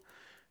Bro.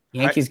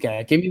 Yankees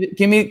guy.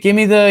 Give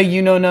me the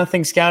you know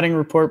nothing scouting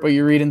report, but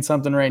you're reading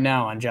something right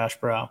now on Josh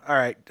Bro. All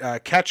right,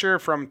 catcher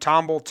from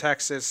Tomball,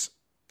 Texas.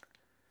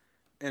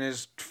 In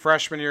his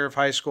freshman year of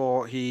high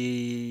school,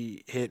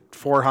 he hit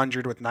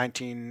 400 with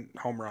 19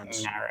 home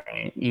runs. All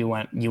right, you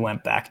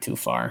went back too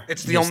far.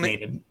 It's the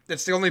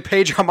only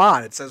page I'm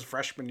on. It says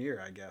freshman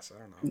year, I guess. I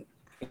don't know.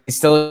 He's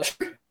still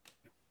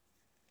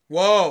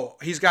Whoa,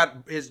 he's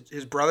got his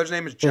brother's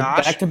name is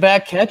Josh.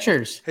 back-to-back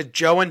catchers. His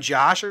Joe and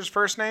Josh are his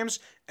first names,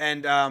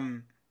 and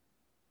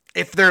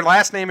if their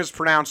last name is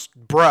pronounced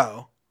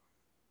Bro,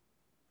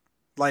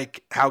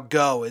 like how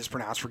Go is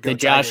pronounced for Go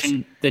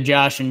Tigers. The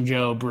Josh and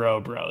Joe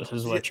Bros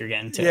is what you're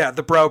getting to. Yeah,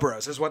 the Bro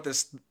Bros is what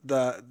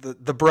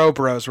the Bro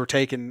Bros were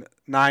taking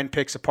 9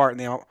 picks apart, and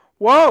they all.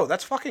 Whoa,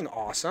 that's fucking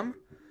awesome.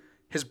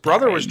 His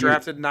brother was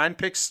drafted 9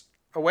 picks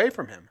away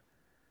from him.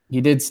 You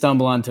did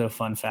stumble onto a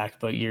fun fact,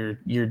 but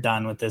you're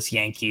done with this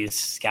Yankees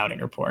scouting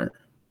report.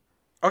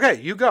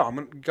 Okay, you go. I'm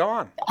gonna go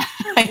on.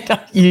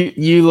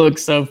 You look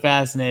so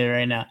fascinated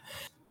right now.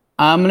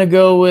 I'm gonna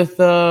go with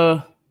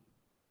the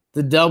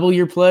Double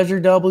Your Pleasure,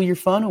 Double Your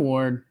Fun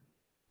award.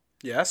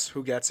 Yes,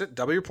 who gets it?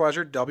 Double your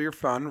pleasure, double your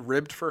fun.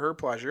 Ribbed for her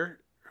pleasure.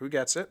 Who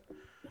gets it?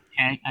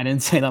 Okay, I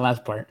didn't say the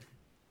last part.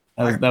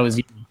 That was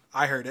you.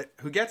 I heard it.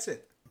 Who gets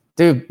it?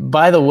 Dude,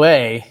 by the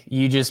way,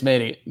 you just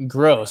made it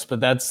gross,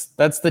 but that's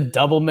the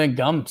Double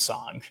McGum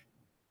song.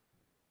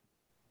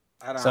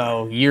 I don't know.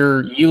 So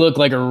you look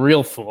like a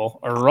real fool,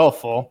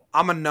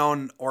 I'm a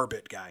known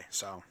Orbit guy,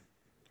 so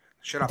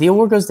shut up. The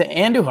award goes to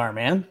Andujar,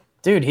 man.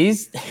 Dude,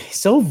 he's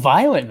so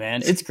violent,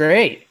 man. It's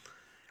great.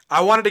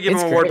 I wanted to give him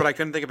an award, great. but I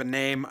couldn't think of a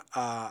name.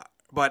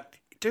 But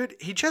dude,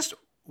 he just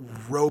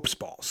ropes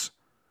balls.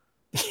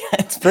 Yeah,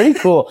 it's pretty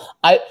cool.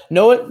 I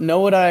know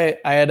what I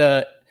had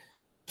a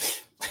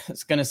I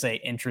was gonna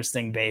say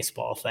interesting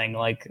baseball thing.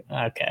 Like,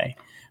 okay.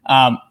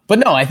 But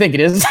no, I think it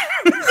is.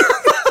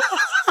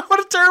 What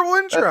a terrible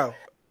intro.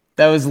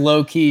 That was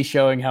low key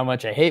showing how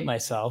much I hate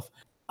myself.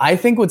 I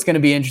think what's going to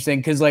be interesting,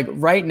 because like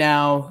right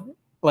now,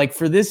 like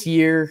for this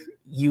year,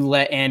 you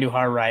let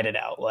Andujar ride it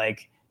out.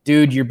 Like,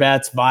 dude, your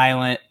bat's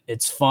violent.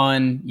 It's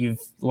fun.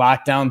 You've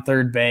locked down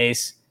third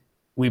base.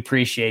 We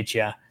appreciate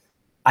you.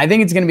 I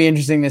think it's going to be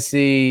interesting to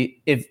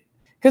see if,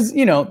 because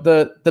you know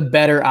the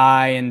better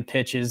eye and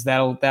pitches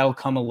that'll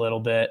come a little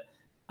bit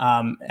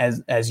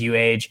as you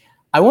age.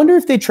 I wonder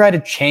if they try to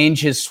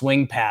change his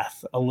swing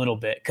path a little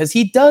bit, because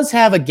he does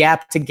have a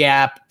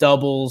gap-to-gap,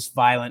 doubles,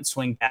 violent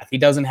swing path. He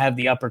doesn't have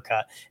the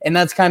uppercut, and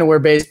that's kind of where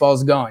baseball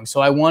is going.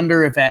 So I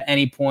wonder if at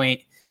any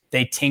point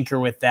they tinker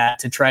with that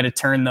to try to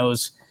turn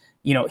those,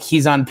 you know,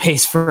 he's on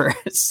pace for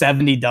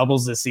 70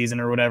 doubles this season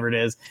or whatever it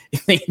is.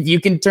 If you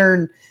can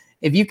turn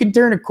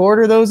a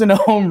quarter of those into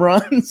home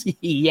runs,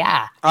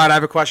 yeah. All right, I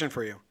have a question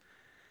for you.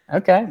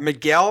 Okay.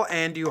 Miguel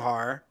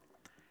Andujar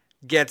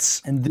gets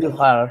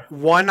Andujar.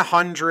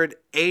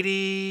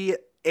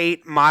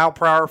 188 mile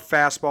per hour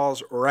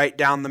fastballs right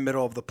down the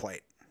middle of the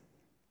plate.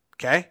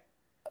 Okay?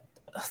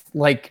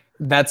 Like,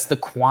 that's the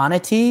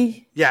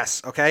quantity?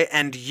 Yes, okay?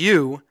 And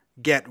you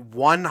get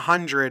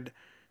 100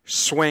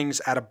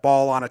 swings at a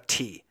ball on a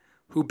tee.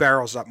 Who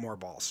barrels up more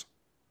balls?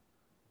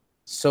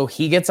 So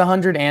he gets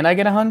 100 and I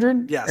get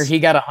 100? Yes. Or he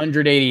got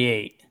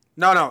 188?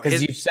 No.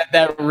 Because you said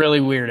that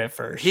really weird at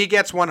first. He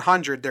gets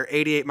 100. They're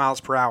 88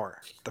 miles per hour,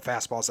 the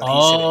fastballs that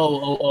he's hitting.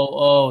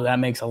 Oh, that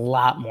makes a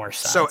lot more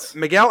sense. So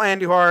Miguel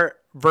Andujar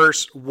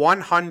versus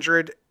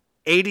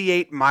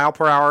 188 mile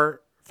per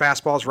hour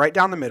fastballs right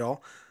down the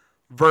middle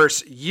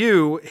versus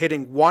you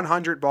hitting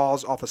 100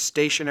 balls off a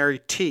stationary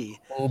tee.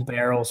 Who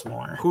barrels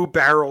more? Who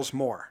barrels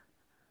more?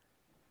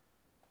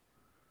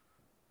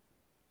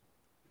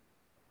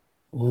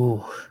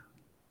 Ooh.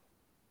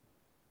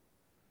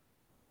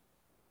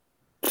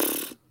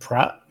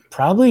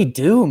 Probably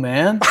do,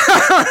 man.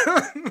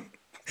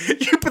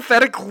 You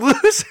pathetic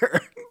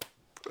loser.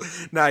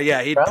 No,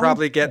 yeah, he'd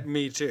probably get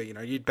me too. You know,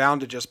 you'd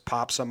bound to just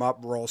pop some up,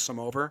 roll some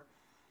over.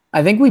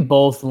 I think we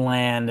both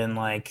land in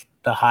like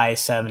the high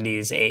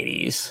 70s,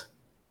 80s.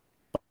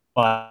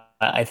 But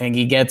I think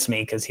he gets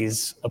me because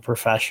he's a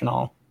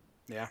professional.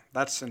 Yeah,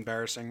 that's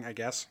embarrassing, I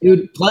guess.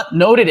 Dude,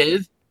 note it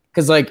is,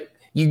 because like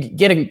you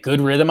get a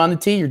good rhythm on the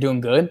tee, you're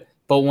doing good.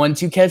 But once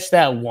you catch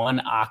that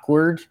one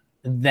awkward,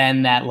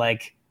 then that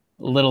like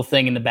little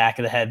thing in the back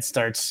of the head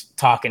starts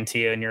talking to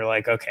you, and you're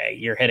like, okay,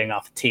 you're hitting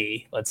off a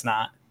tee. Let's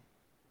not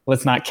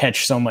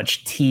catch so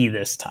much tee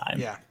this time.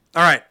 Yeah.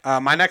 All right.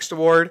 My next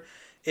award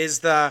is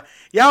the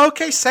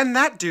send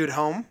that dude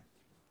home.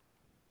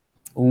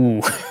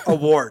 Ooh.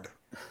 Award.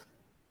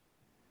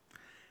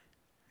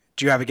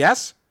 Do you have a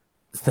guess?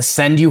 The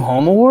Send You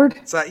Home Award?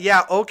 So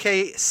yeah,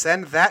 okay,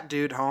 send that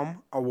dude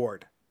home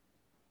award.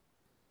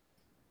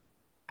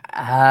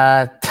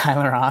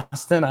 Tyler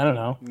Austin? I don't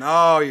know.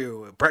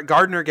 No, Brett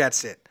Gardner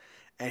gets it.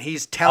 And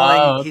he's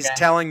telling Oh, okay. he's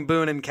telling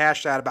Boone and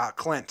Cash that about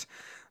Clint.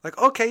 Like,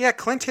 okay, yeah,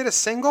 Clint hit a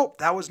single.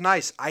 That was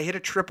nice. I hit a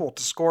triple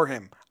to score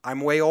him.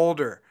 I'm way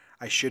older.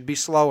 I should be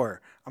slower.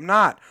 I'm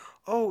not.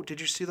 Oh, did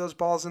you see those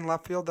balls in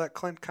left field that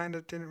Clint kind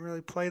of didn't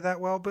really play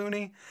that well,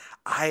 Booney?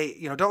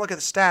 Don't look at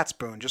the stats,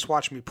 Boone. Just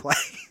watch me play.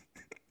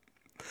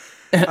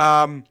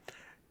 No,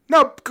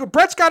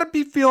 Brett's got to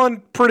be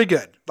feeling pretty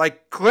good.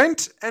 Like,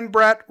 Clint and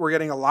Brett were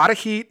getting a lot of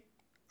heat.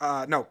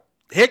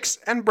 Hicks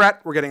and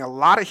Brett were getting a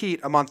lot of heat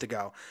a month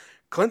ago.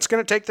 Clint's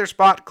going to take their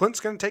spot.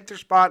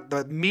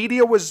 The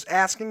media was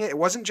asking it. It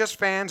wasn't just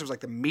fans. It was like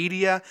the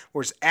media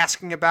was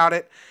asking about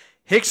it.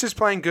 Hicks is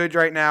playing good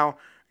right now.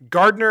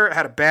 Gardner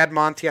had a bad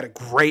month. He had a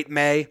great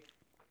May.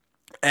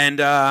 And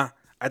I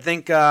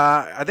think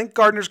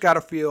Gardner's got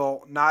to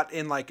feel not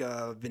in like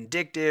a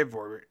vindictive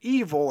or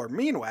evil or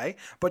mean way,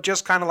 but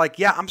just kind of like,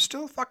 yeah, I'm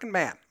still a fucking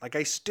man. Like,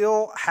 I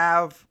still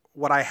have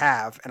what I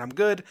have, and I'm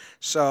good.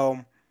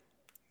 So,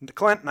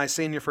 Clint, nice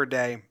seeing you for a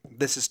day.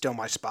 This is still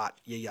my spot,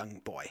 you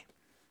young boy.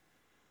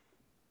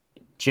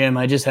 Jim,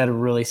 I just had a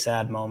really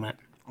sad moment.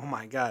 Oh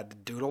my God,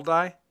 did Doodle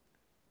die?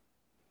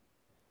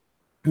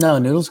 No,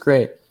 Noodle's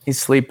great. He's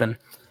sleeping.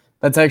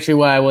 That's actually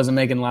why I wasn't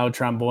making loud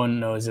trombone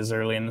noises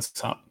early in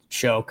the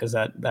show, because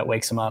that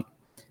wakes him up.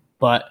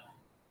 But,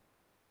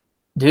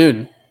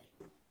 dude,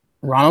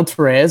 Ronald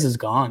Torreyes is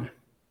gone.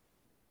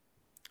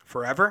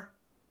 Forever?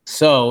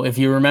 So, if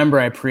you remember,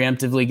 I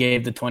preemptively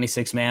gave the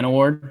 26-man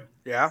award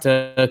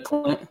to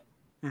Clint.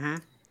 Mm-hmm.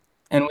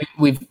 And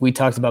we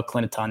talked about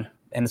Clint a ton.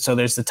 And so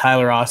there's the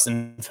Tyler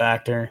Austin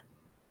factor.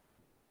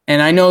 And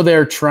I know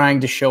they're trying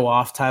to show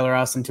off Tyler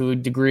Austin to a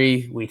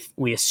degree.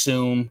 We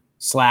assume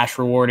 /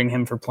 rewarding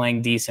him for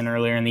playing decent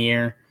earlier in the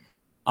year.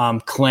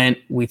 Clint,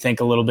 we think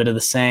a little bit of the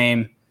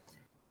same.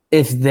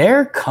 If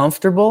they're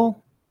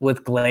comfortable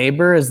with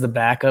Gleyber as the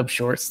backup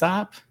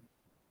shortstop,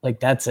 like,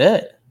 that's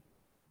it.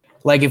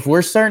 Like, if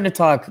we're starting to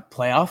talk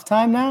playoff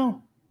time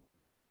now,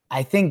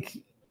 I think,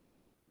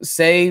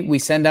 say we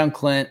send down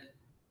Clint,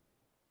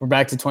 we're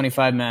back to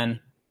 25 men.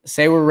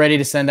 Say we're ready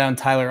to send down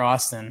Tyler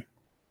Austin.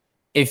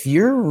 If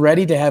you're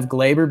ready to have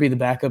Gleyber be the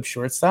backup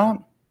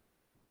shortstop,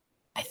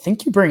 I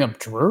think you bring up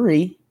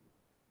Drury.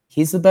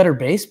 He's the better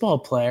baseball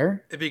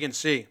player. If you can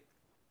see.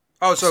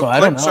 Oh, So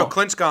I don't know. so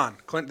Clint's gone.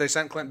 They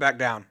sent Clint back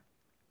down.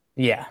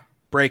 Yeah.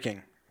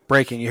 Breaking.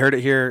 You heard it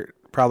here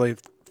probably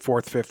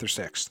 4th, 5th, or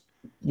 6th.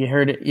 You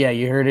heard it. Yeah,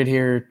 you heard it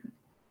here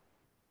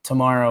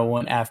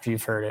tomorrow after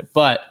you've heard it.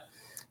 But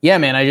yeah,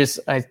 man,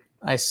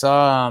 I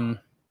saw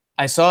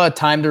a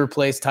time to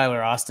replace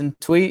Tyler Austin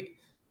tweet,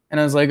 and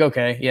I was like,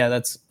 okay, yeah,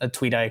 that's a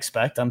tweet I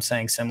expect. I'm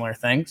saying similar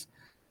things.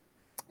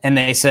 And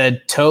they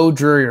said Toe,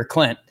 Drury, or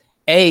Clint.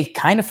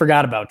 Kind of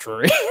forgot about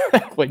Drury,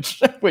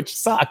 which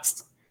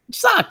sucks.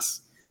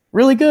 Sucks.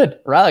 Really good.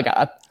 Raleigh.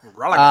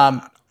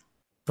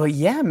 But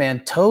yeah, man,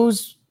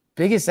 Toe's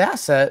biggest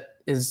asset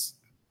is,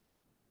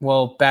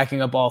 well,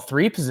 backing up all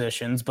 3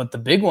 positions, but the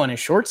big one is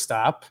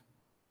shortstop.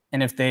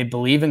 And if they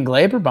believe in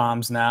Gleyber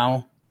bombs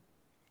now,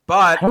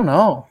 I don't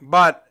know.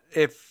 But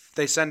if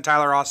they send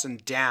Tyler Austin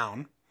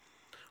down,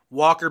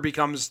 Walker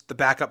becomes the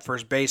backup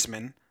first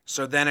baseman.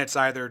 So then it's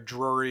either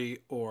Drury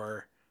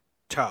or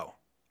Toe.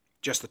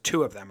 Just the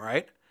 2 of them,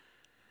 right?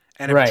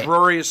 And if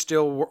Drury is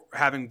still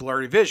having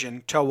blurry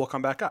vision, Toe will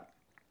come back up.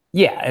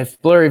 Yeah, if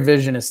blurry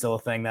vision is still a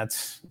thing,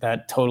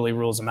 that totally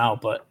rules him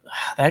out. But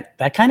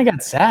that kind of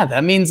got sad.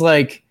 That means,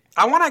 like,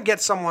 I want to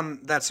get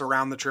someone that's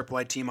around the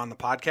AAA team on the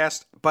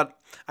podcast, but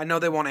I know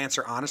they won't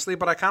answer honestly,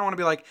 but I kind of want to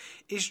be like,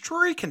 is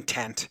Drury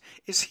content?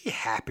 Is he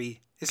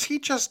happy? Is he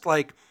just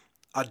like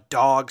a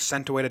dog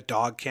sent away to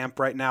dog camp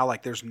right now?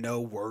 Like, there's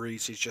no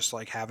worries. He's just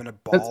like having a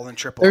ball in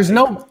AAA.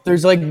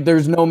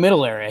 There's no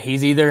middle area.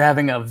 He's either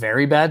having a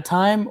very bad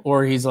time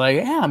or he's like,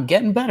 yeah, I'm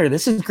getting better.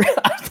 This is great.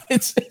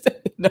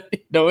 You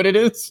know what it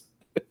is?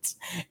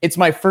 It's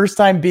my first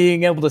time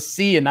being able to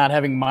see and not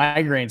having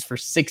migraines for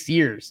 6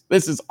 years.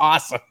 This is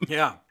awesome.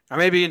 Yeah. I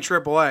may be in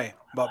AAA,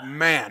 but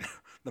man,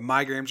 the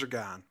migraines are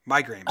gone.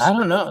 Migraines. I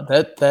don't know.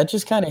 That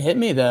just kind of hit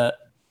me that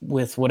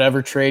with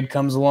whatever trade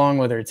comes along,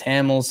 whether it's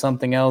Hamels,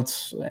 something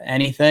else,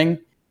 anything,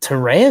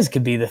 Torreyes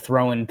could be the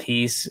throw-in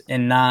piece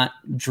and not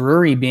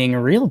Drury being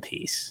a real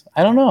piece.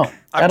 I don't know.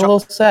 Got a little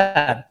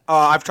sad.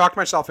 I've talked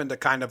myself into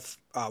kind of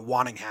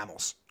wanting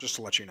Hamels, just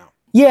to let you know.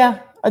 Yeah,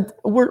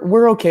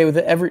 we're okay with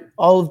it.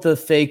 All of the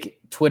fake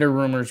Twitter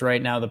rumors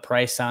right now, the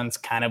price sounds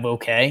kind of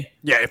okay.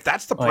 Yeah, if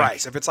that's the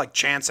price, if it's like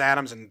Chance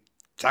Adams and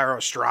Thairo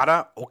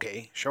Estrada,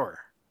 okay, sure.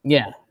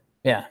 Yeah,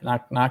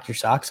 knock your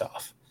socks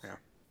off. Yeah.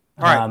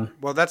 All right.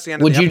 Well, that's the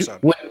end of the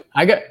episode.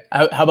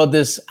 How about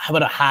this? How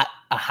about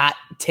a hot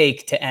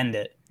take to end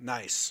it?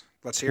 Nice.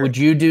 Let's hear it.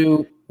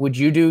 Would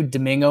you do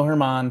Domingo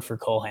Germán for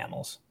Cole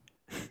Hamels?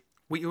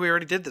 We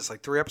already did this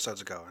like 3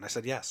 episodes ago, and I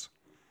said yes.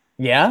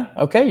 Yeah?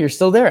 Okay, you're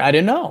still there. I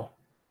didn't know.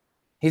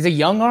 He's a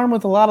young arm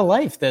with a lot of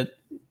life that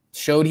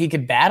showed he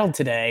could battle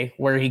today,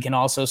 where he can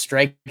also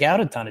strike out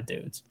a ton of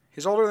dudes.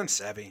 He's older than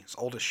Sevy. He's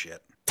old as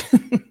shit.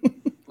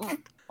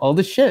 Old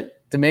as shit.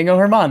 Domingo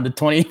Germán, the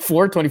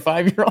 24,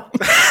 25-year-old.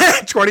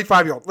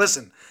 25-year-old.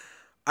 Listen,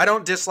 I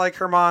don't dislike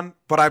Germán,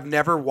 but I've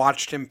never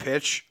watched him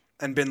pitch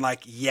and been like,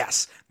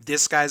 yes,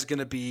 this guy's going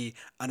to be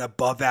an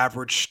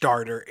above-average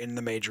starter in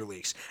the major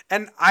leagues.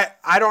 And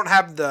I don't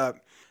have the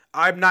 –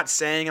 I'm not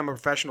saying I'm a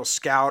professional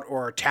scout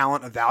or a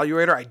talent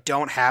evaluator. I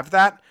don't have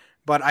that,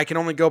 but I can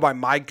only go by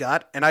my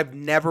gut. And I've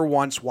never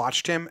once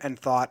watched him and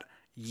thought,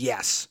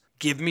 yes,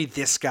 give me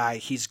this guy.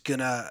 He's going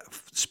to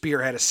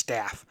spearhead a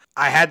staff.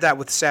 I had that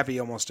with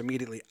Sevy almost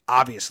immediately.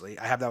 Obviously,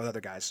 I have that with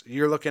other guys.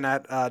 You're looking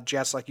at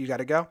Jess like you got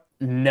to go?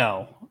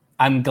 No.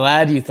 I'm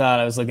glad you thought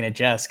I was looking at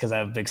Jess because I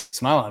have a big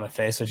smile on my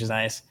face, which is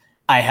nice.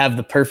 I have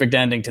the perfect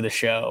ending to the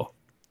show.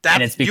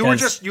 And it's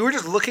because you were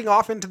just looking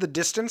off into the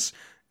distance,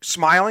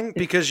 smiling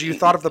because you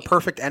thought of the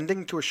perfect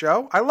ending to a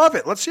show. I love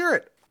it. Let's hear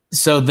it.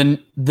 So the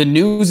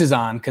news is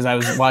on because I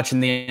was watching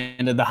the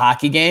end of the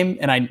hockey game,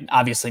 and I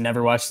obviously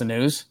never watched the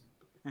news.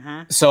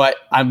 Mm-hmm. So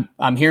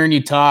I'm hearing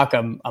you talk.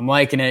 I'm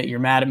liking it. You're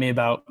mad at me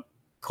about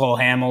Cole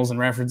Hamels and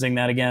referencing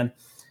that again.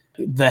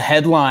 The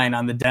headline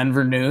on the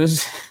Denver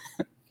News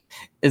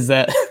is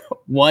that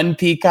one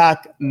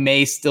peacock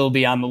may still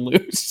be on the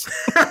loose.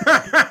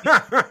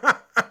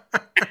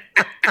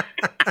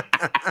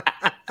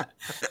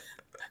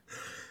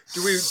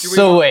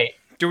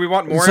 Do we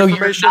want more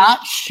information? You're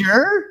not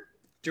sure?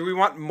 Do we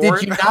want more?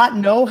 Did you not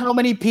know how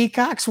many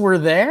peacocks were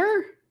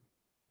there?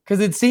 Because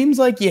it seems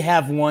like you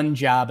have one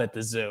job at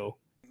the zoo.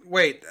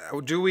 Wait,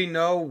 do we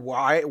know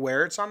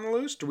where it's on the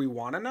loose? Do we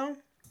want to know?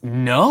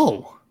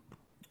 No,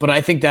 but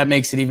I think that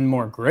makes it even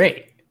more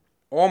great.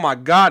 Oh my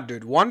God,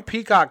 dude! One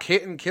peacock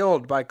hit and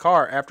killed by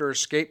car after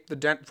escape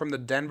from the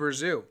Denver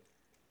Zoo.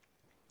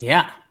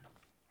 Yeah.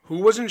 Who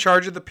was in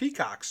charge of the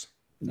peacocks?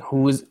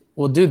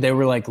 Well, dude, they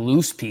were like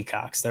loose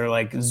peacocks. They're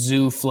like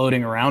zoo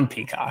floating around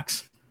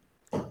peacocks.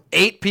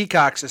 8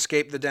 peacocks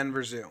escaped the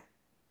Denver Zoo.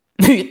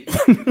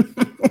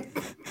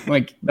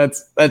 Like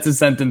that's a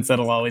sentence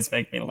that'll always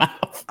make me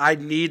laugh. I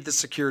need the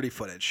security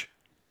footage.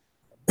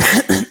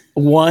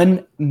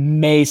 One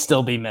may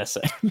still be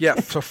missing. Yeah,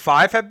 so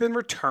 5 have been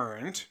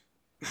returned.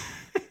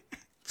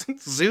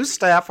 Zoo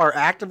staff are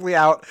actively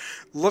out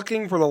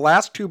looking for the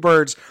last 2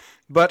 birds,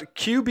 but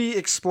QB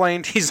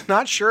explained he's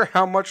not sure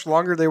how much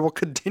longer they will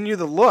continue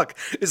the look.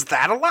 Is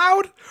that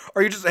allowed? Or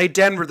are you just, hey,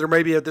 Denver,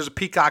 there's a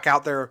peacock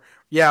out there.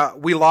 Yeah,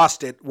 we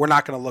lost it. We're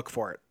not going to look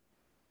for it.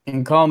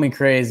 And call me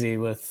crazy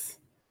with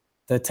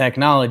the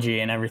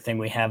technology and everything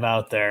we have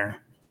out there.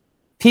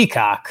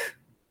 Peacock,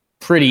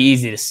 pretty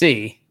easy to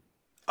see.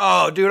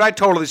 Oh, dude, I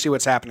totally see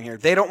what's happening here.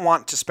 They don't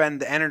want to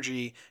spend the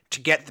energy to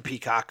get the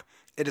peacock.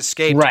 It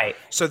escaped. Right.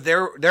 So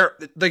they're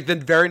like the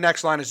very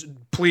next line is,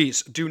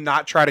 please do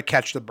not try to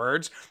catch the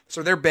birds.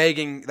 So they're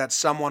begging that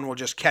someone will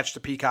just catch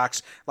the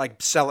peacocks,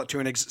 like sell it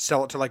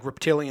to like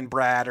Reptilian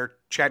Brad or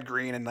Chad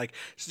Green, and like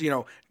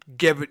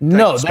give it.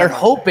 No, they're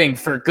hoping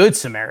for Good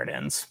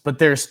Samaritans, but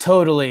there's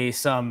totally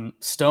some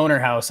stoner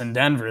house in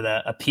Denver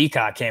that a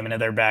peacock came into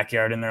their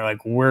backyard, and they're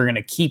like, "We're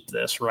gonna keep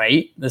this,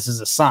 right? This is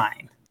a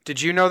sign."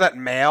 Did you know that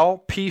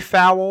male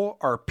peafowl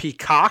are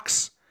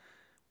peacocks?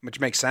 Which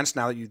makes sense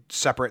now that you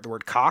separate the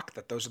word cock,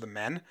 that those are the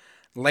men.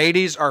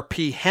 Ladies are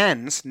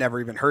peahens. Never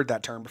even heard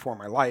that term before in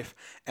my life.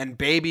 And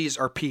babies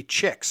are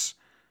peachicks.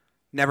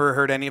 Never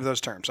heard any of those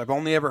terms. I've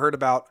only ever heard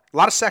about a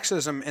lot of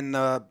sexism in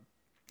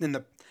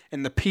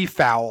the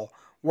peafowl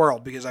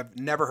world because I've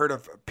never heard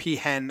of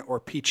peahen or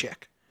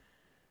peachick.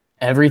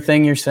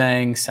 Everything you're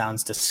saying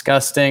sounds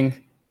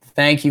disgusting.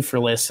 Thank you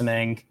for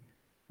listening.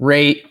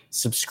 Rate,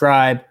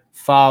 subscribe,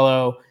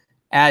 follow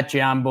at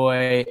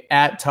JohnBoy,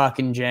 at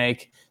Talkin'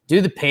 Jake. Do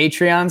the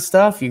Patreon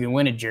stuff. You can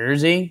win a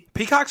jersey.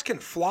 Peacocks can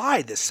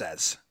fly, this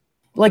says.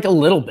 Like a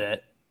little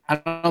bit. I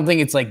don't think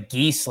it's like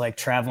geese like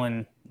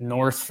traveling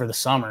north for the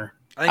summer.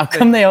 How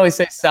come they always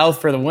say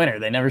south for the winter?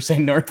 They never say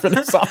north for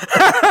the summer.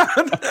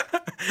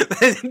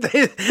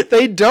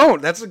 they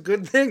don't. That's a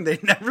good thing. They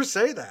never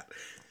say that.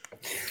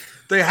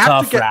 They have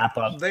Tough to get wrap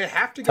up. They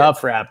have to get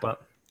Tough wrap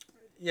up.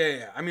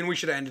 Yeah. I mean, we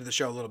should have ended the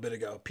show a little bit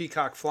ago.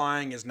 Peacock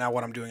flying is now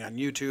what I'm doing on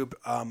YouTube.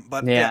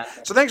 But yeah.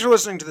 So thanks for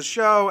listening to the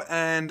show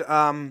and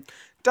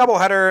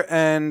doubleheader.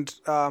 And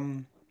I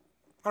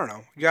don't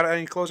know. You got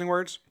any closing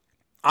words?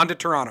 On to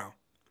Toronto.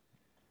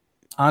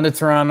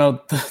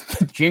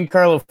 The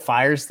Giancarlo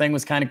Fires thing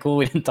was kind of cool.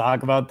 We didn't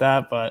talk about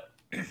that, but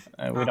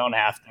we don't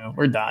have to.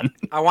 We're done.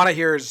 I want to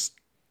hear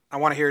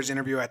his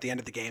interview at the end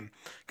of the game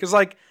because,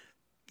 like,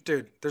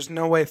 dude, there's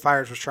no way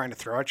Fires was trying to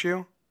throw at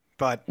you.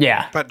 But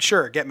yeah. But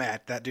sure, get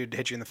mad. That dude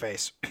hit you in the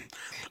face.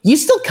 You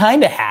still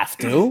kind of have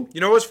to. You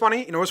know what's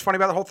funny? You know what's funny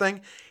about the whole thing?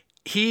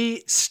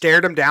 He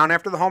stared him down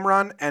after the home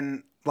run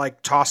and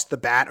like tossed the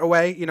bat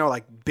away. You know,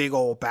 like big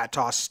old bat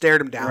toss. Stared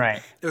him down.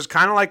 Right. It was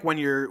kind of like when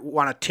you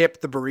want to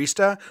tip the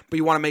barista, but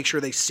you want to make sure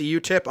they see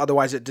you tip.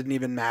 Otherwise, it didn't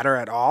even matter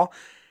at all.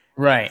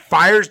 Right.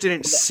 Fires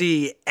didn't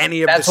see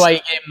any of this. That's why he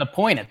gave him the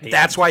point at the end.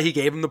 That's why he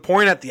gave him the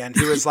point at the end.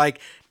 He was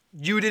like,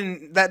 you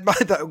didn't,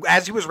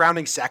 as he was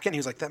rounding second, he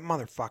was like, that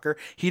motherfucker,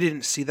 he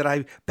didn't see that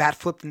I bat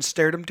flipped and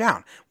stared him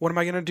down. What am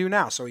I going to do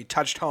now? So he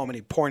touched home and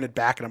he pointed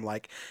back at him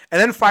like,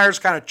 and then Fiers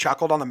kind of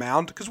chuckled on the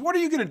mound because what are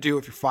you going to do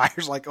if your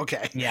Fiers like,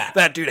 okay, Yeah.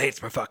 that dude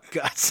hates my fucking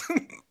guts.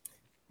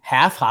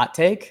 Half hot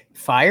take.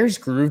 Fiers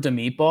grooved a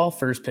meatball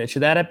first pitch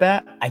of that at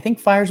bat. I think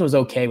Fiers was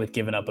okay with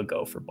giving up a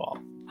gopher ball.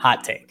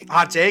 Hot take.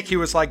 Hot take. He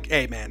was like,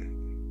 hey man,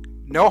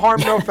 no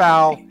harm, no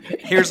foul.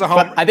 Here's a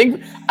home. I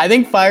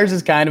think Fiers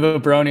is kind of a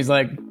bro and he's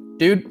like,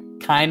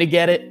 dude, kind of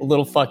get it, a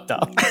little fucked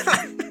up.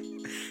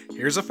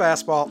 Here's a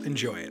fastball.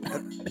 Enjoy it.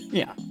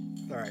 Yeah.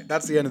 All right.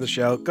 That's the end of the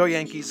show. Go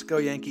Yankees. Go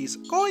Yankees.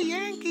 Go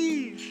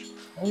Yankees.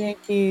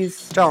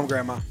 Yankees. Tell them,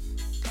 Grandma.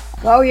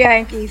 Go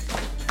Yankees.